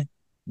then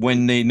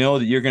when they know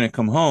that you're going to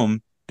come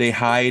home, they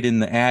hide in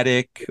the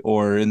attic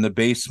or in the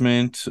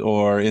basement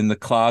or in the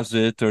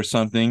closet or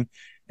something,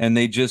 and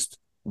they just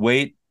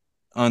wait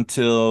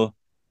until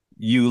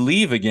you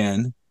leave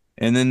again,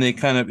 and then they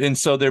kind of, and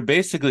so they're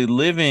basically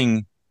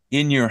living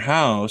in your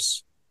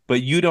house,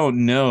 but you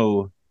don't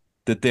know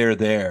that they're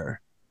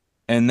there.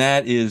 And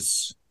that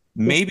is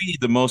maybe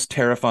the most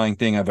terrifying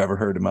thing I've ever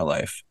heard in my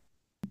life.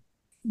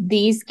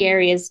 The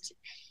scariest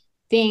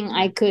thing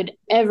I could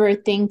ever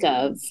think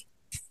of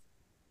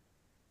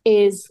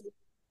is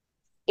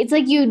it's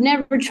like you'd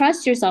never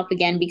trust yourself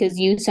again because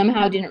you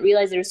somehow didn't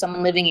realize there was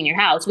someone living in your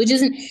house, which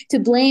isn't to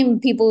blame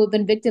people who've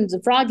been victims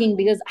of frogging,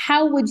 because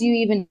how would you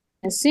even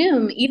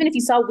assume, even if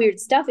you saw weird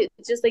stuff,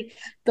 it's just like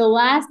the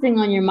last thing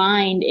on your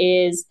mind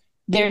is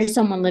there's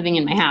someone living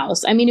in my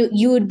house. I mean,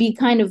 you would be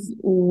kind of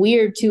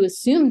weird to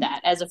assume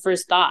that as a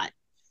first thought.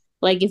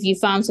 Like if you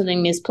found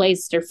something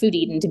misplaced or food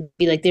eaten, to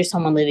be like, there's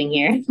someone living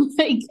here.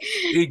 Like,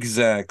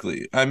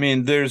 exactly. I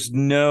mean, there's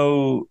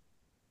no,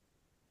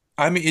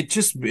 I mean, it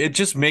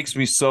just makes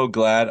me so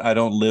glad I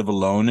don't live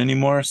alone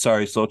anymore.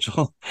 Sorry,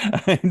 social.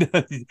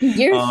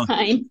 you're um,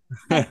 fine.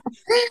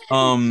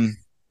 um,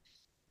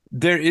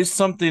 there is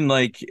something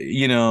like,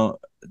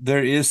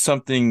 there is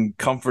something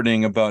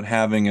comforting about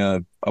having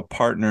a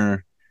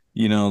partner,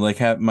 like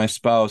have my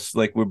spouse,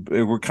 like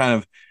we're kind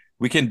of,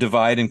 we can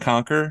divide and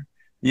conquer,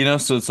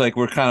 so it's like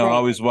we're kind of Right.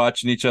 always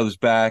watching each other's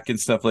back and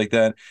stuff like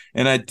that.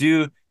 And I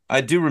do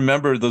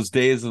remember those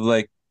days of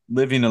like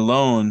living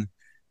alone,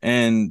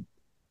 and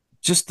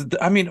just,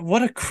 I mean,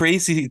 what a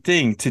crazy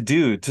thing to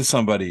do to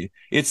somebody.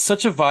 It's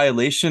such a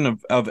violation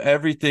of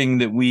everything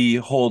that we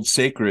hold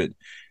sacred.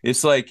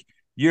 It's like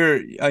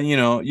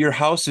your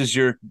house is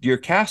your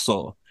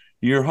castle.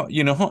 You're,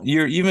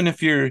 even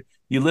if you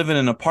live in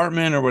an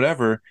apartment or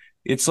whatever,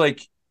 it's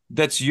like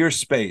that's your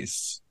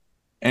space.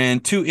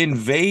 And to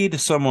invade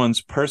someone's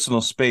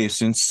personal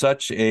space in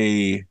such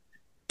a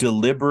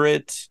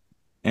deliberate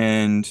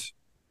and,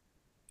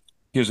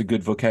 here's a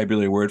good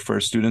vocabulary word for our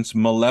students,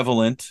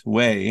 malevolent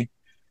way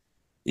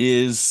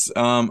is,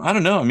 I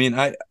don't know. I mean,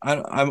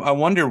 I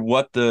wonder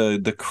what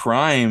the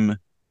crime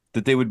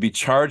that they would be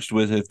charged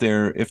with if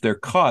they're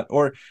caught.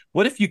 Or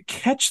what if you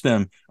catch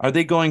them? Are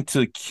they going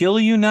to kill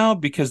you now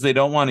because they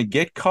don't want to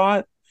get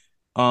caught?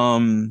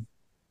 Um,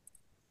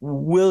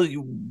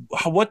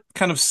 what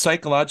kind of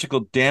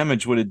psychological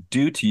damage would it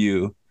do to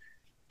you?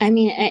 I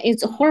mean,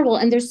 it's horrible.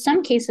 And there's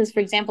some cases,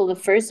 for example, the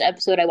first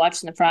episode I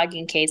watched in the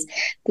Phrogging case,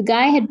 the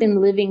guy had been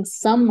living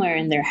somewhere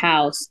in their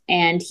house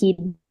and he'd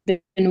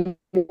been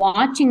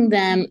watching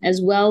them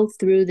as well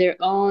through their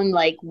own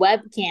like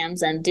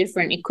webcams and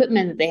different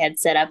equipment that they had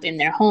set up in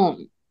their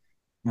home.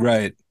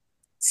 Right.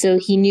 So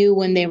he knew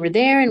when they were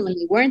there and when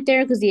they weren't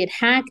there because he had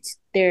hacked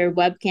their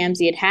webcams,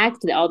 he had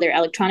hacked all their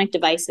electronic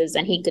devices,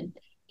 and he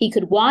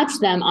could watch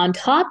them on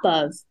top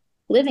of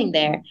living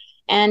there.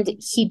 And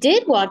he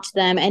did watch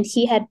them, and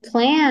he had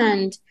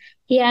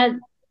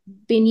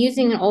been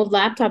using an old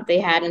laptop they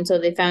had, and so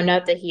they found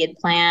out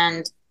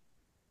that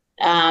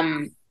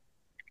um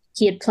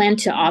he had planned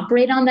to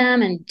operate on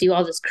them and do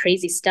all this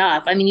crazy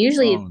stuff. I mean,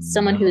 usually Oh it's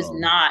someone who's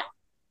no.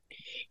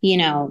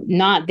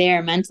 not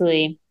there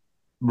mentally.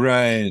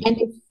 Right. And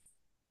they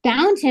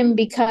found him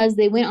because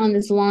they went on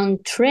this long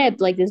trip,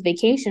 like this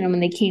vacation, and when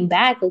they came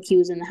back, like he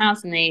was in the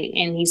house, and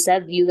he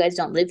said, "You guys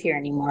don't live here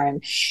anymore."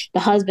 And the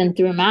husband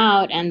threw him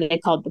out, and they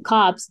called the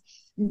cops.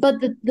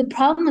 But the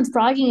problem with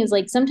frogging is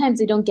like sometimes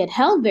they don't get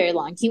held very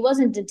long. He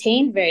wasn't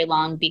detained very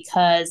long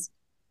because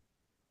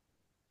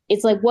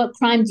it's like, what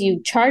crime do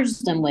you charge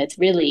them with,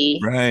 really?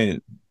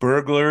 Right.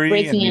 Burglary. I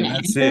Breaking mean, and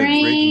that's it.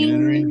 Breaking and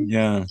entering. entering,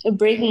 Yeah.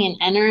 breaking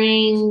and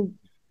entering,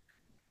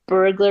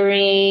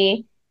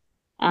 burglary.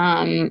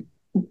 They're,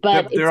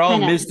 But it's they're all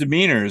kind of,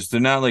 misdemeanors. They're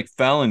not like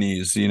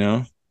felonies.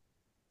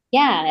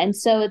 yeah. And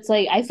so it's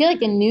like I feel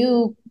like a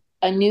new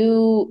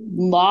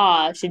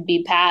law should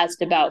be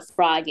passed about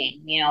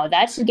frogging.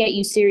 That should get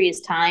you serious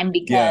time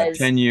Yeah, because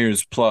 10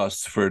 years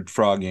plus for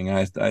frogging,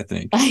 I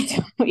think.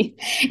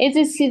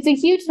 it's a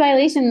huge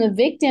violation. The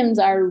victims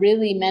are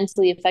really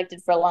mentally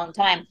affected for a long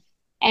time.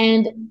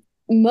 And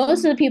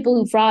most of the people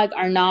who frog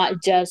are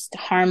not just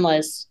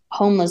harmless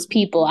homeless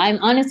people. I'm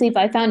honestly, if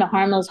I found a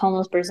harmless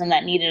homeless person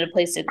that needed a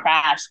place to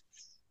crash,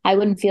 I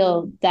wouldn't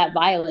feel that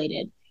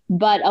violated.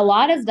 But a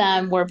lot of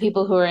them were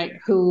people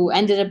who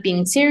ended up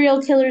being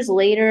serial killers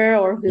later,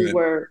 or who Right.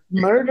 were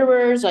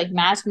murderers, like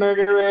mass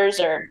murderers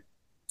or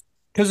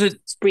Because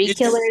spree it's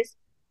killers.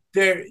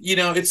 there,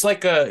 it's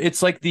like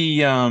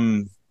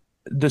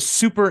the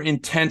super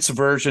intense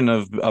version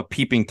of a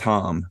peeping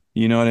Tom.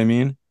 You know what I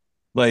mean?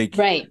 Like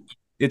Right.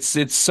 it's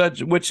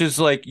such, which is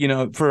like,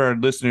 for our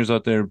listeners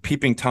out there,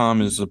 peeping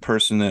Tom is a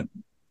person that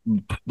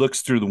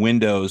looks through the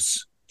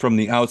windows from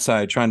the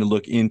outside trying to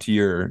look into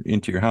your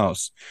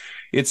house.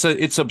 It's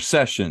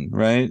obsession,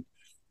 right?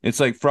 It's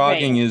like Right.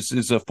 frogging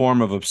is a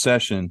form of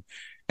obsession,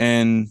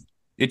 and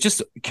it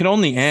just can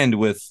only end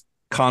with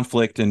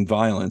conflict and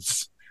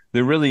violence.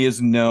 There really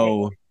is Right.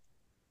 no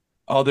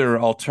other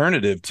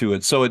alternative to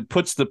it. So it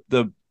puts the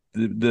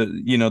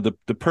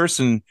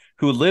person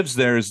who lives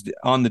there is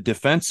on the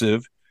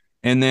defensive,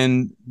 And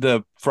then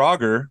the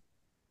Frogger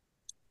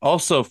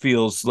also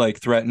feels like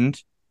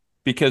threatened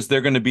because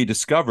they're going to be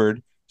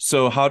discovered.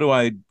 So how do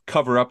I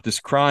cover up this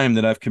crime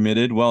that I've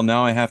committed? Well,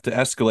 now I have to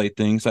escalate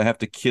things. I have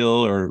to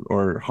kill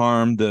or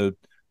harm the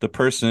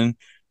person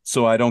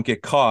so I don't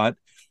get caught.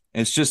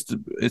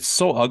 It's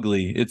so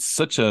ugly. It's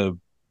such a,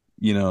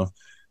 you know,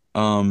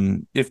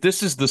 if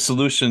this is the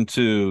solution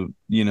to,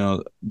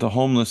 the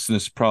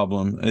homelessness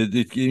problem, I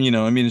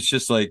mean, it's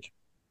just like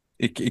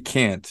it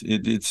can't.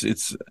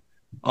 It's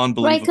Right,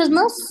 unbelievable. because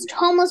most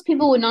homeless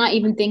people would not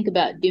even think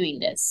about doing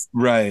this.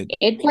 Right,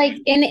 It's like,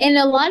 and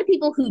a lot of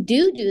people who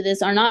do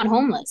this are not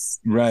homeless.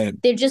 right.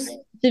 They're just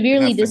They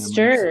severely have families.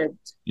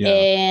 disturbed Yeah,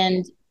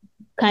 and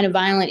kind of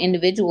violent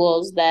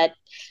individuals that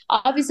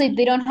obviously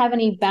they don't have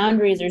any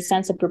boundaries or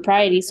sense of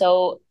propriety.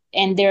 So,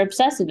 and they're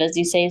obsessive, as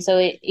you say. So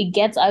it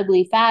gets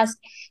ugly fast.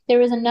 There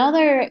was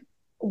another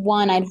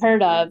one I'd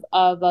heard of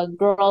a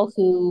girl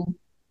who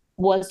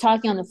was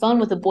talking on the phone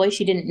with a boy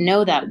she didn't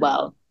know that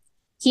well.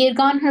 He had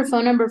gotten her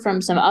phone number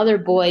from some other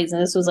boys,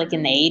 and this was like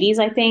in the 80s,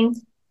 I think.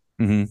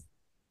 hmm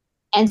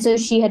And so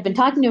she had been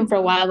talking to him for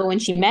a while, but when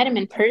she met him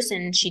in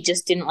person, she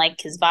just didn't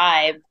like his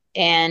vibe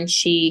and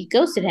she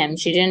ghosted him.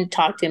 She didn't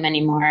talk to him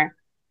anymore.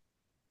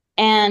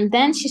 And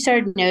then she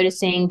started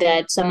noticing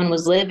that someone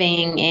was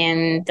living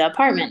in the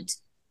apartment.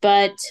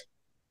 But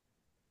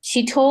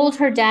she told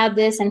her dad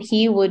this and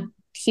he would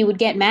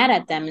get mad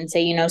at them and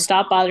say,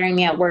 stop bothering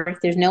me at work.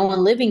 There's no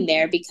one living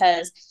there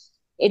because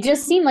it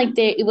just seemed like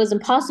it was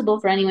impossible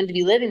for anyone to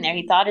be living there.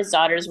 He thought his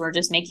daughters were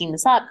just making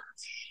this up.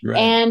 right.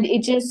 And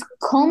it just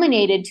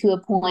culminated to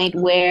a point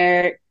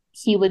where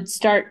he would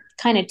start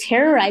kind of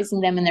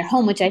terrorizing them in their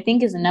home, which I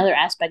think is another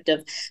aspect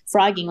of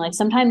frogging. Like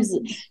sometimes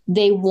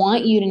they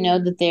want you to know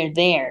that they're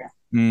there.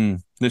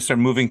 They start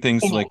moving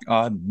things And like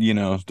odd, I'm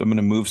going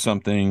to move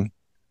something.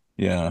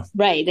 Yeah,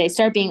 right. They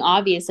start being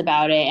obvious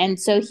about it. And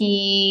so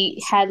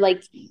he had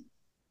like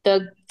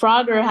the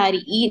Frogger had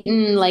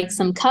eaten like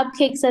some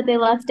cupcakes that they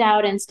left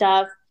out and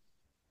stuff.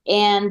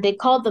 And they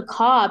called the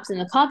cops, and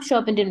the cops show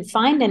up and didn't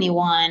find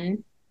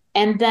anyone.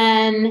 And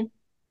then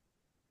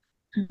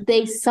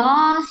they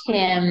saw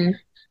him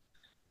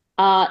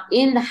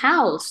in the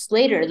house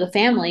later, the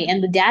family,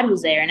 and the dad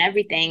was there and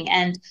everything.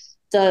 And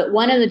the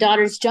one of the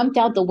daughters jumped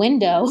out the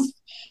window,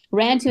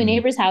 ran to a Mm.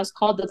 neighbor's house,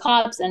 called the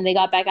cops, and they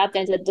got back out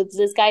there and said,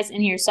 "This guy's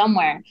in here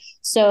somewhere."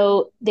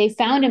 So they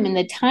found him in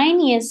the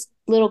tiniest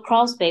little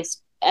crawl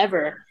space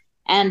ever.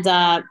 And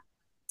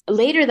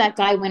later, that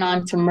guy went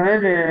on to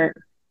murder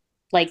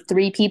like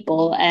three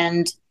people.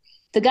 And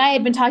the guy I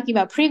had been talking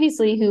about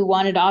previously, who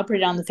wanted to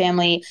operate on the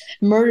family,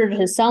 murdered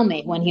his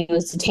cellmate when he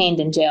was detained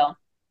in jail.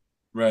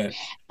 Right.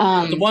 The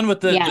Um, one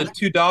with the yeah,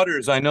 two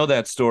daughters, I know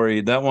that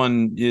story. That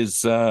one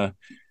is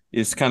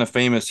kind of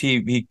famous. He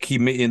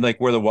made like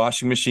where the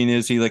washing machine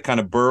is, he like kind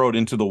of burrowed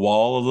into the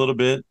wall a little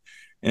bit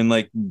and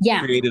like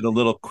yeah, created a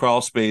little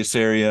crawl space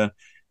area,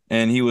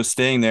 and he was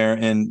staying there,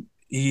 and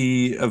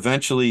he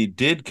eventually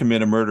did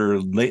commit a murder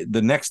late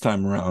the next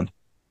time around.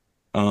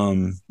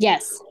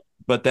 yes,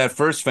 But that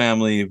first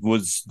family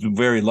was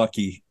very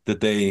lucky that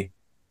they,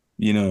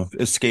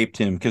 escaped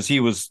him because he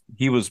was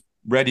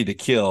ready to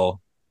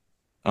kill.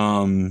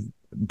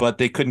 But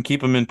they couldn't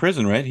keep him in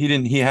prison, right?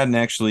 He hadn't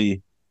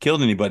actually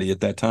killed anybody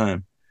at that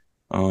time.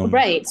 Um,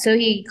 right. So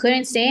he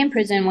couldn't stay in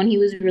prison. When he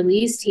was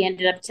released, he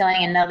ended up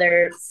killing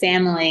another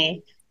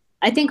family.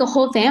 I think a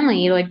whole family.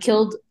 He had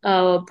killed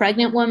a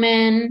pregnant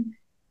woman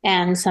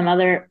and some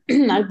other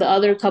the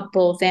other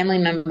couple family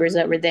members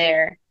that were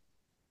there.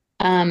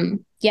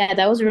 Yeah,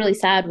 that was a really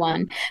sad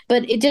one.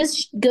 But it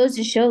just goes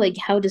to show like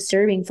how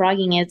disturbing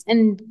frogging is.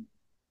 And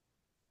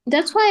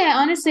that's why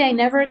I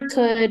never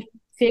could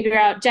figure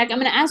out. Jack, I'm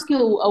going to ask you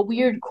a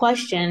weird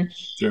question.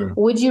 sure.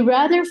 Would you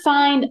rather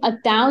find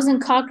 1,000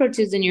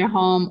 cockroaches in your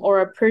home or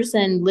a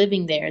person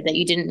living there that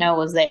you didn't know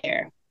was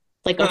there?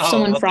 Like of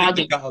someone I'll take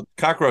the frogging.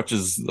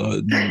 cockroaches.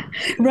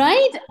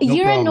 Right? No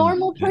You're a problem.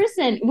 normal Yeah.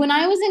 person. When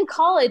I was in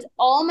college,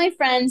 all my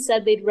friends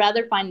said they'd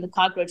rather find the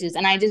cockroaches,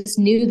 and I just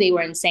knew they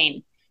were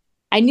insane.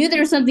 I knew there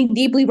was something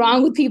deeply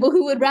wrong with people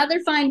who would rather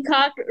find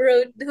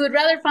who would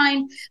rather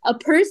find a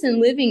person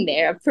living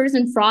there, a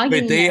person Wait,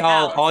 frogging in they their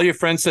house. all your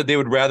friends said they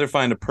would rather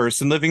find a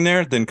person living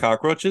there than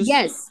cockroaches?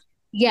 Yes.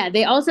 Yeah.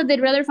 They all said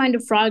they'd rather find a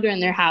frogger in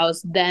their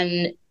house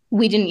than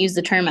we didn't use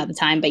the term at the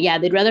time, but yeah,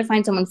 they'd rather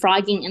find someone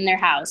frogging in their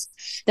house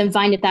than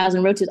find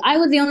 1,000 roaches. I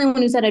was the only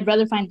one who said I'd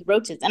rather find the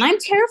roaches, and I'm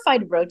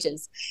terrified of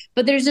roaches,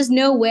 but there's just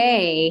no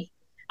way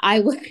I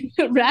would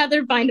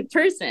rather find a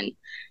person.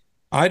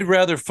 I'd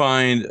rather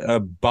find a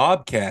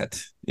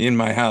bobcat in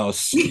my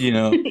house,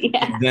 Yeah.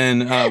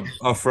 than a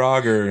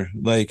frogger.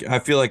 Like I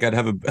feel like I'd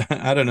have a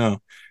I don't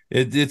know.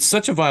 It's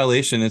such a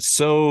violation. It's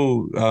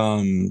so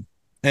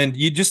and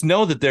you just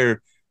know that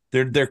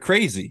they're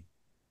crazy.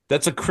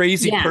 That's a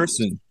crazy Yeah.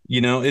 person.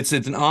 It's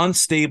an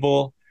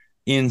unstable,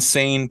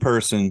 insane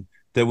person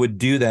that would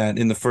do that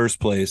in the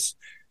first place.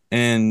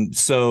 And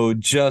so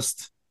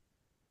just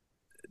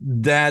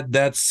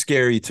that's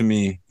scary to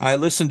me. I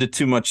listen to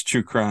too much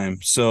true crime,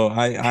 so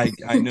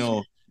I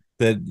know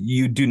that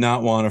you do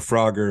not want a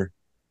Frogger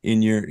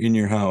in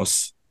your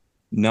house.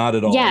 Not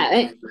at all.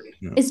 Yeah,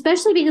 No.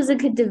 especially because it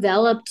could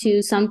develop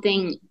to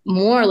something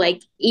more.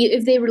 Like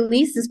if they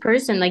release this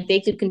person, like they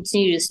could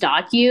continue to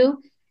stalk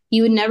you.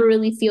 You would never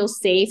really feel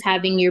safe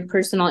having your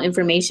personal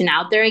information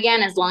out there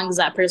again, as long as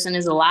that person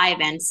is alive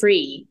and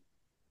free.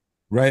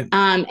 Right.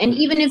 And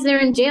even if they're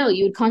in jail,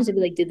 you would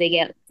constantly be like, did they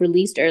get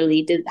released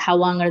early? How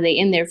long are they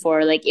in there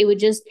for? Like it would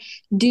just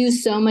do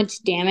so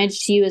much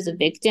damage to you as a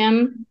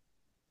victim.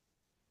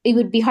 It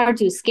would be hard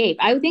to escape.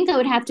 I would think I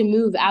would have to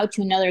move out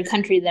to another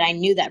country that I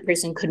knew that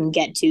person couldn't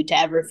get to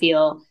ever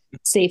feel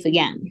safe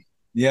again.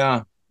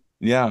 Yeah.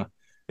 Yeah.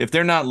 If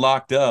they're not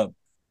locked up,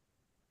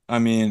 I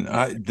mean,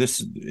 this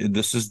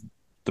is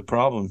the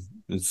problem.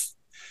 It's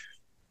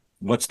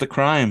what's the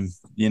crime?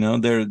 They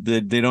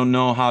don't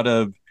know how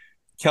to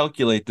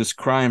calculate this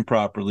crime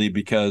properly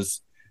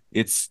because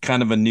it's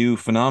kind of a new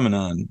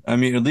phenomenon. I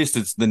mean, at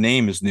least the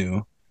name is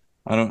new.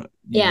 I don't,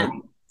 Yeah.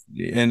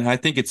 And I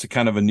think it's a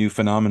kind of a new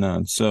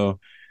phenomenon. So,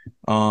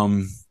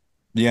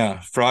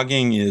 yeah,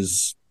 frogging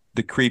is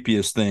the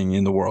creepiest thing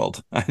in the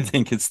world. I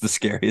think it's the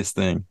scariest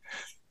thing.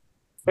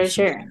 For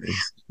sure.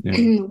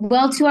 Yeah.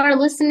 Well, to our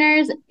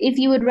listeners, if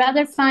you would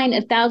rather find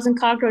 1,000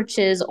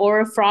 cockroaches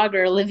or a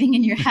frogger living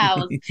in your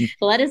house,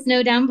 let us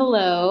know down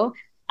below.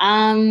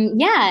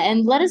 Yeah,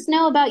 and let us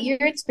know about your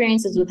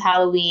experiences with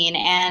Halloween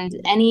and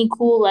any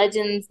cool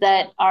legends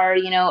that are,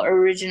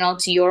 original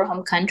to your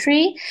home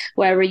country,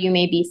 wherever you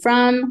may be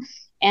from.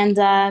 And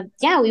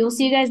yeah, we will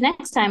see you guys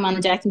next time on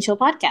the Jack and Chill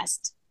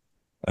podcast.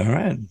 All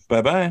right.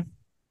 Bye-bye.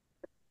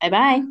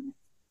 Bye-bye.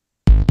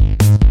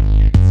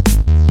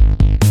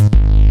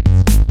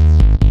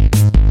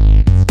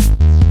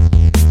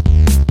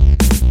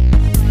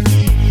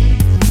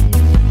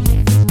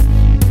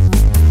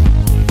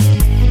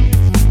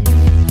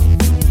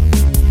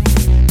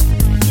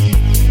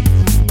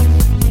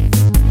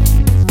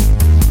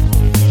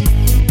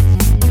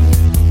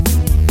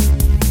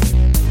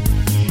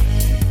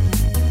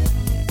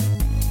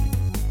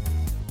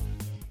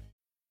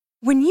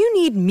 When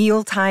you need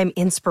mealtime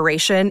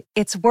inspiration,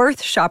 it's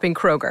worth shopping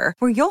Kroger,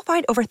 where you'll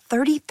find over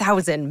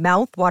 30,000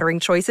 mouth-watering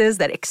choices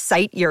that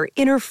excite your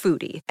inner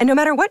foodie. And no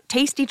matter what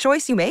tasty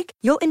choice you make,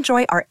 you'll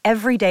enjoy our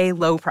everyday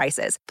low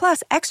prices,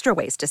 plus extra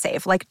ways to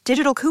save, like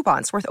digital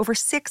coupons worth over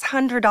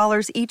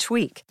 $600 each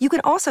week. You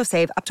can also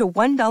save up to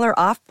 $1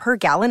 off per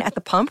gallon at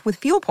the pump with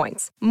fuel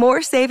points.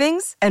 More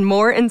savings and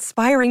more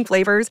inspiring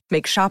flavors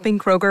make shopping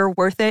Kroger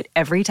worth it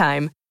every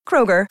time.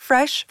 Kroger,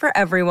 fresh for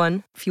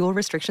everyone. Fuel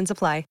restrictions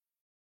apply.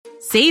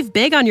 Save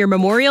big on your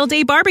Memorial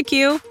Day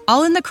barbecue,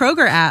 all in the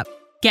Kroger app.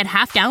 Get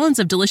half gallons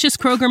of delicious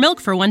Kroger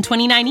milk for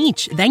 $1.29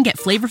 each. Then get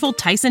flavorful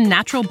Tyson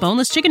natural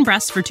boneless chicken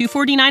breasts for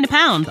 $2.49 a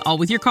pound, all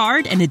with your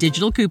card and a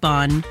digital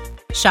coupon.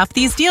 Shop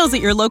these deals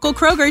at your local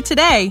Kroger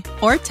today,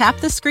 or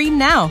tap the screen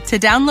now to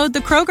download the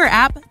Kroger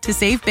app to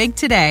save big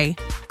today.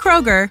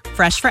 Kroger,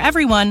 fresh for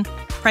everyone.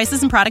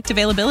 Prices and product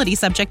availability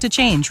subject to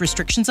change.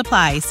 Restrictions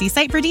apply. See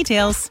site for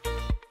details.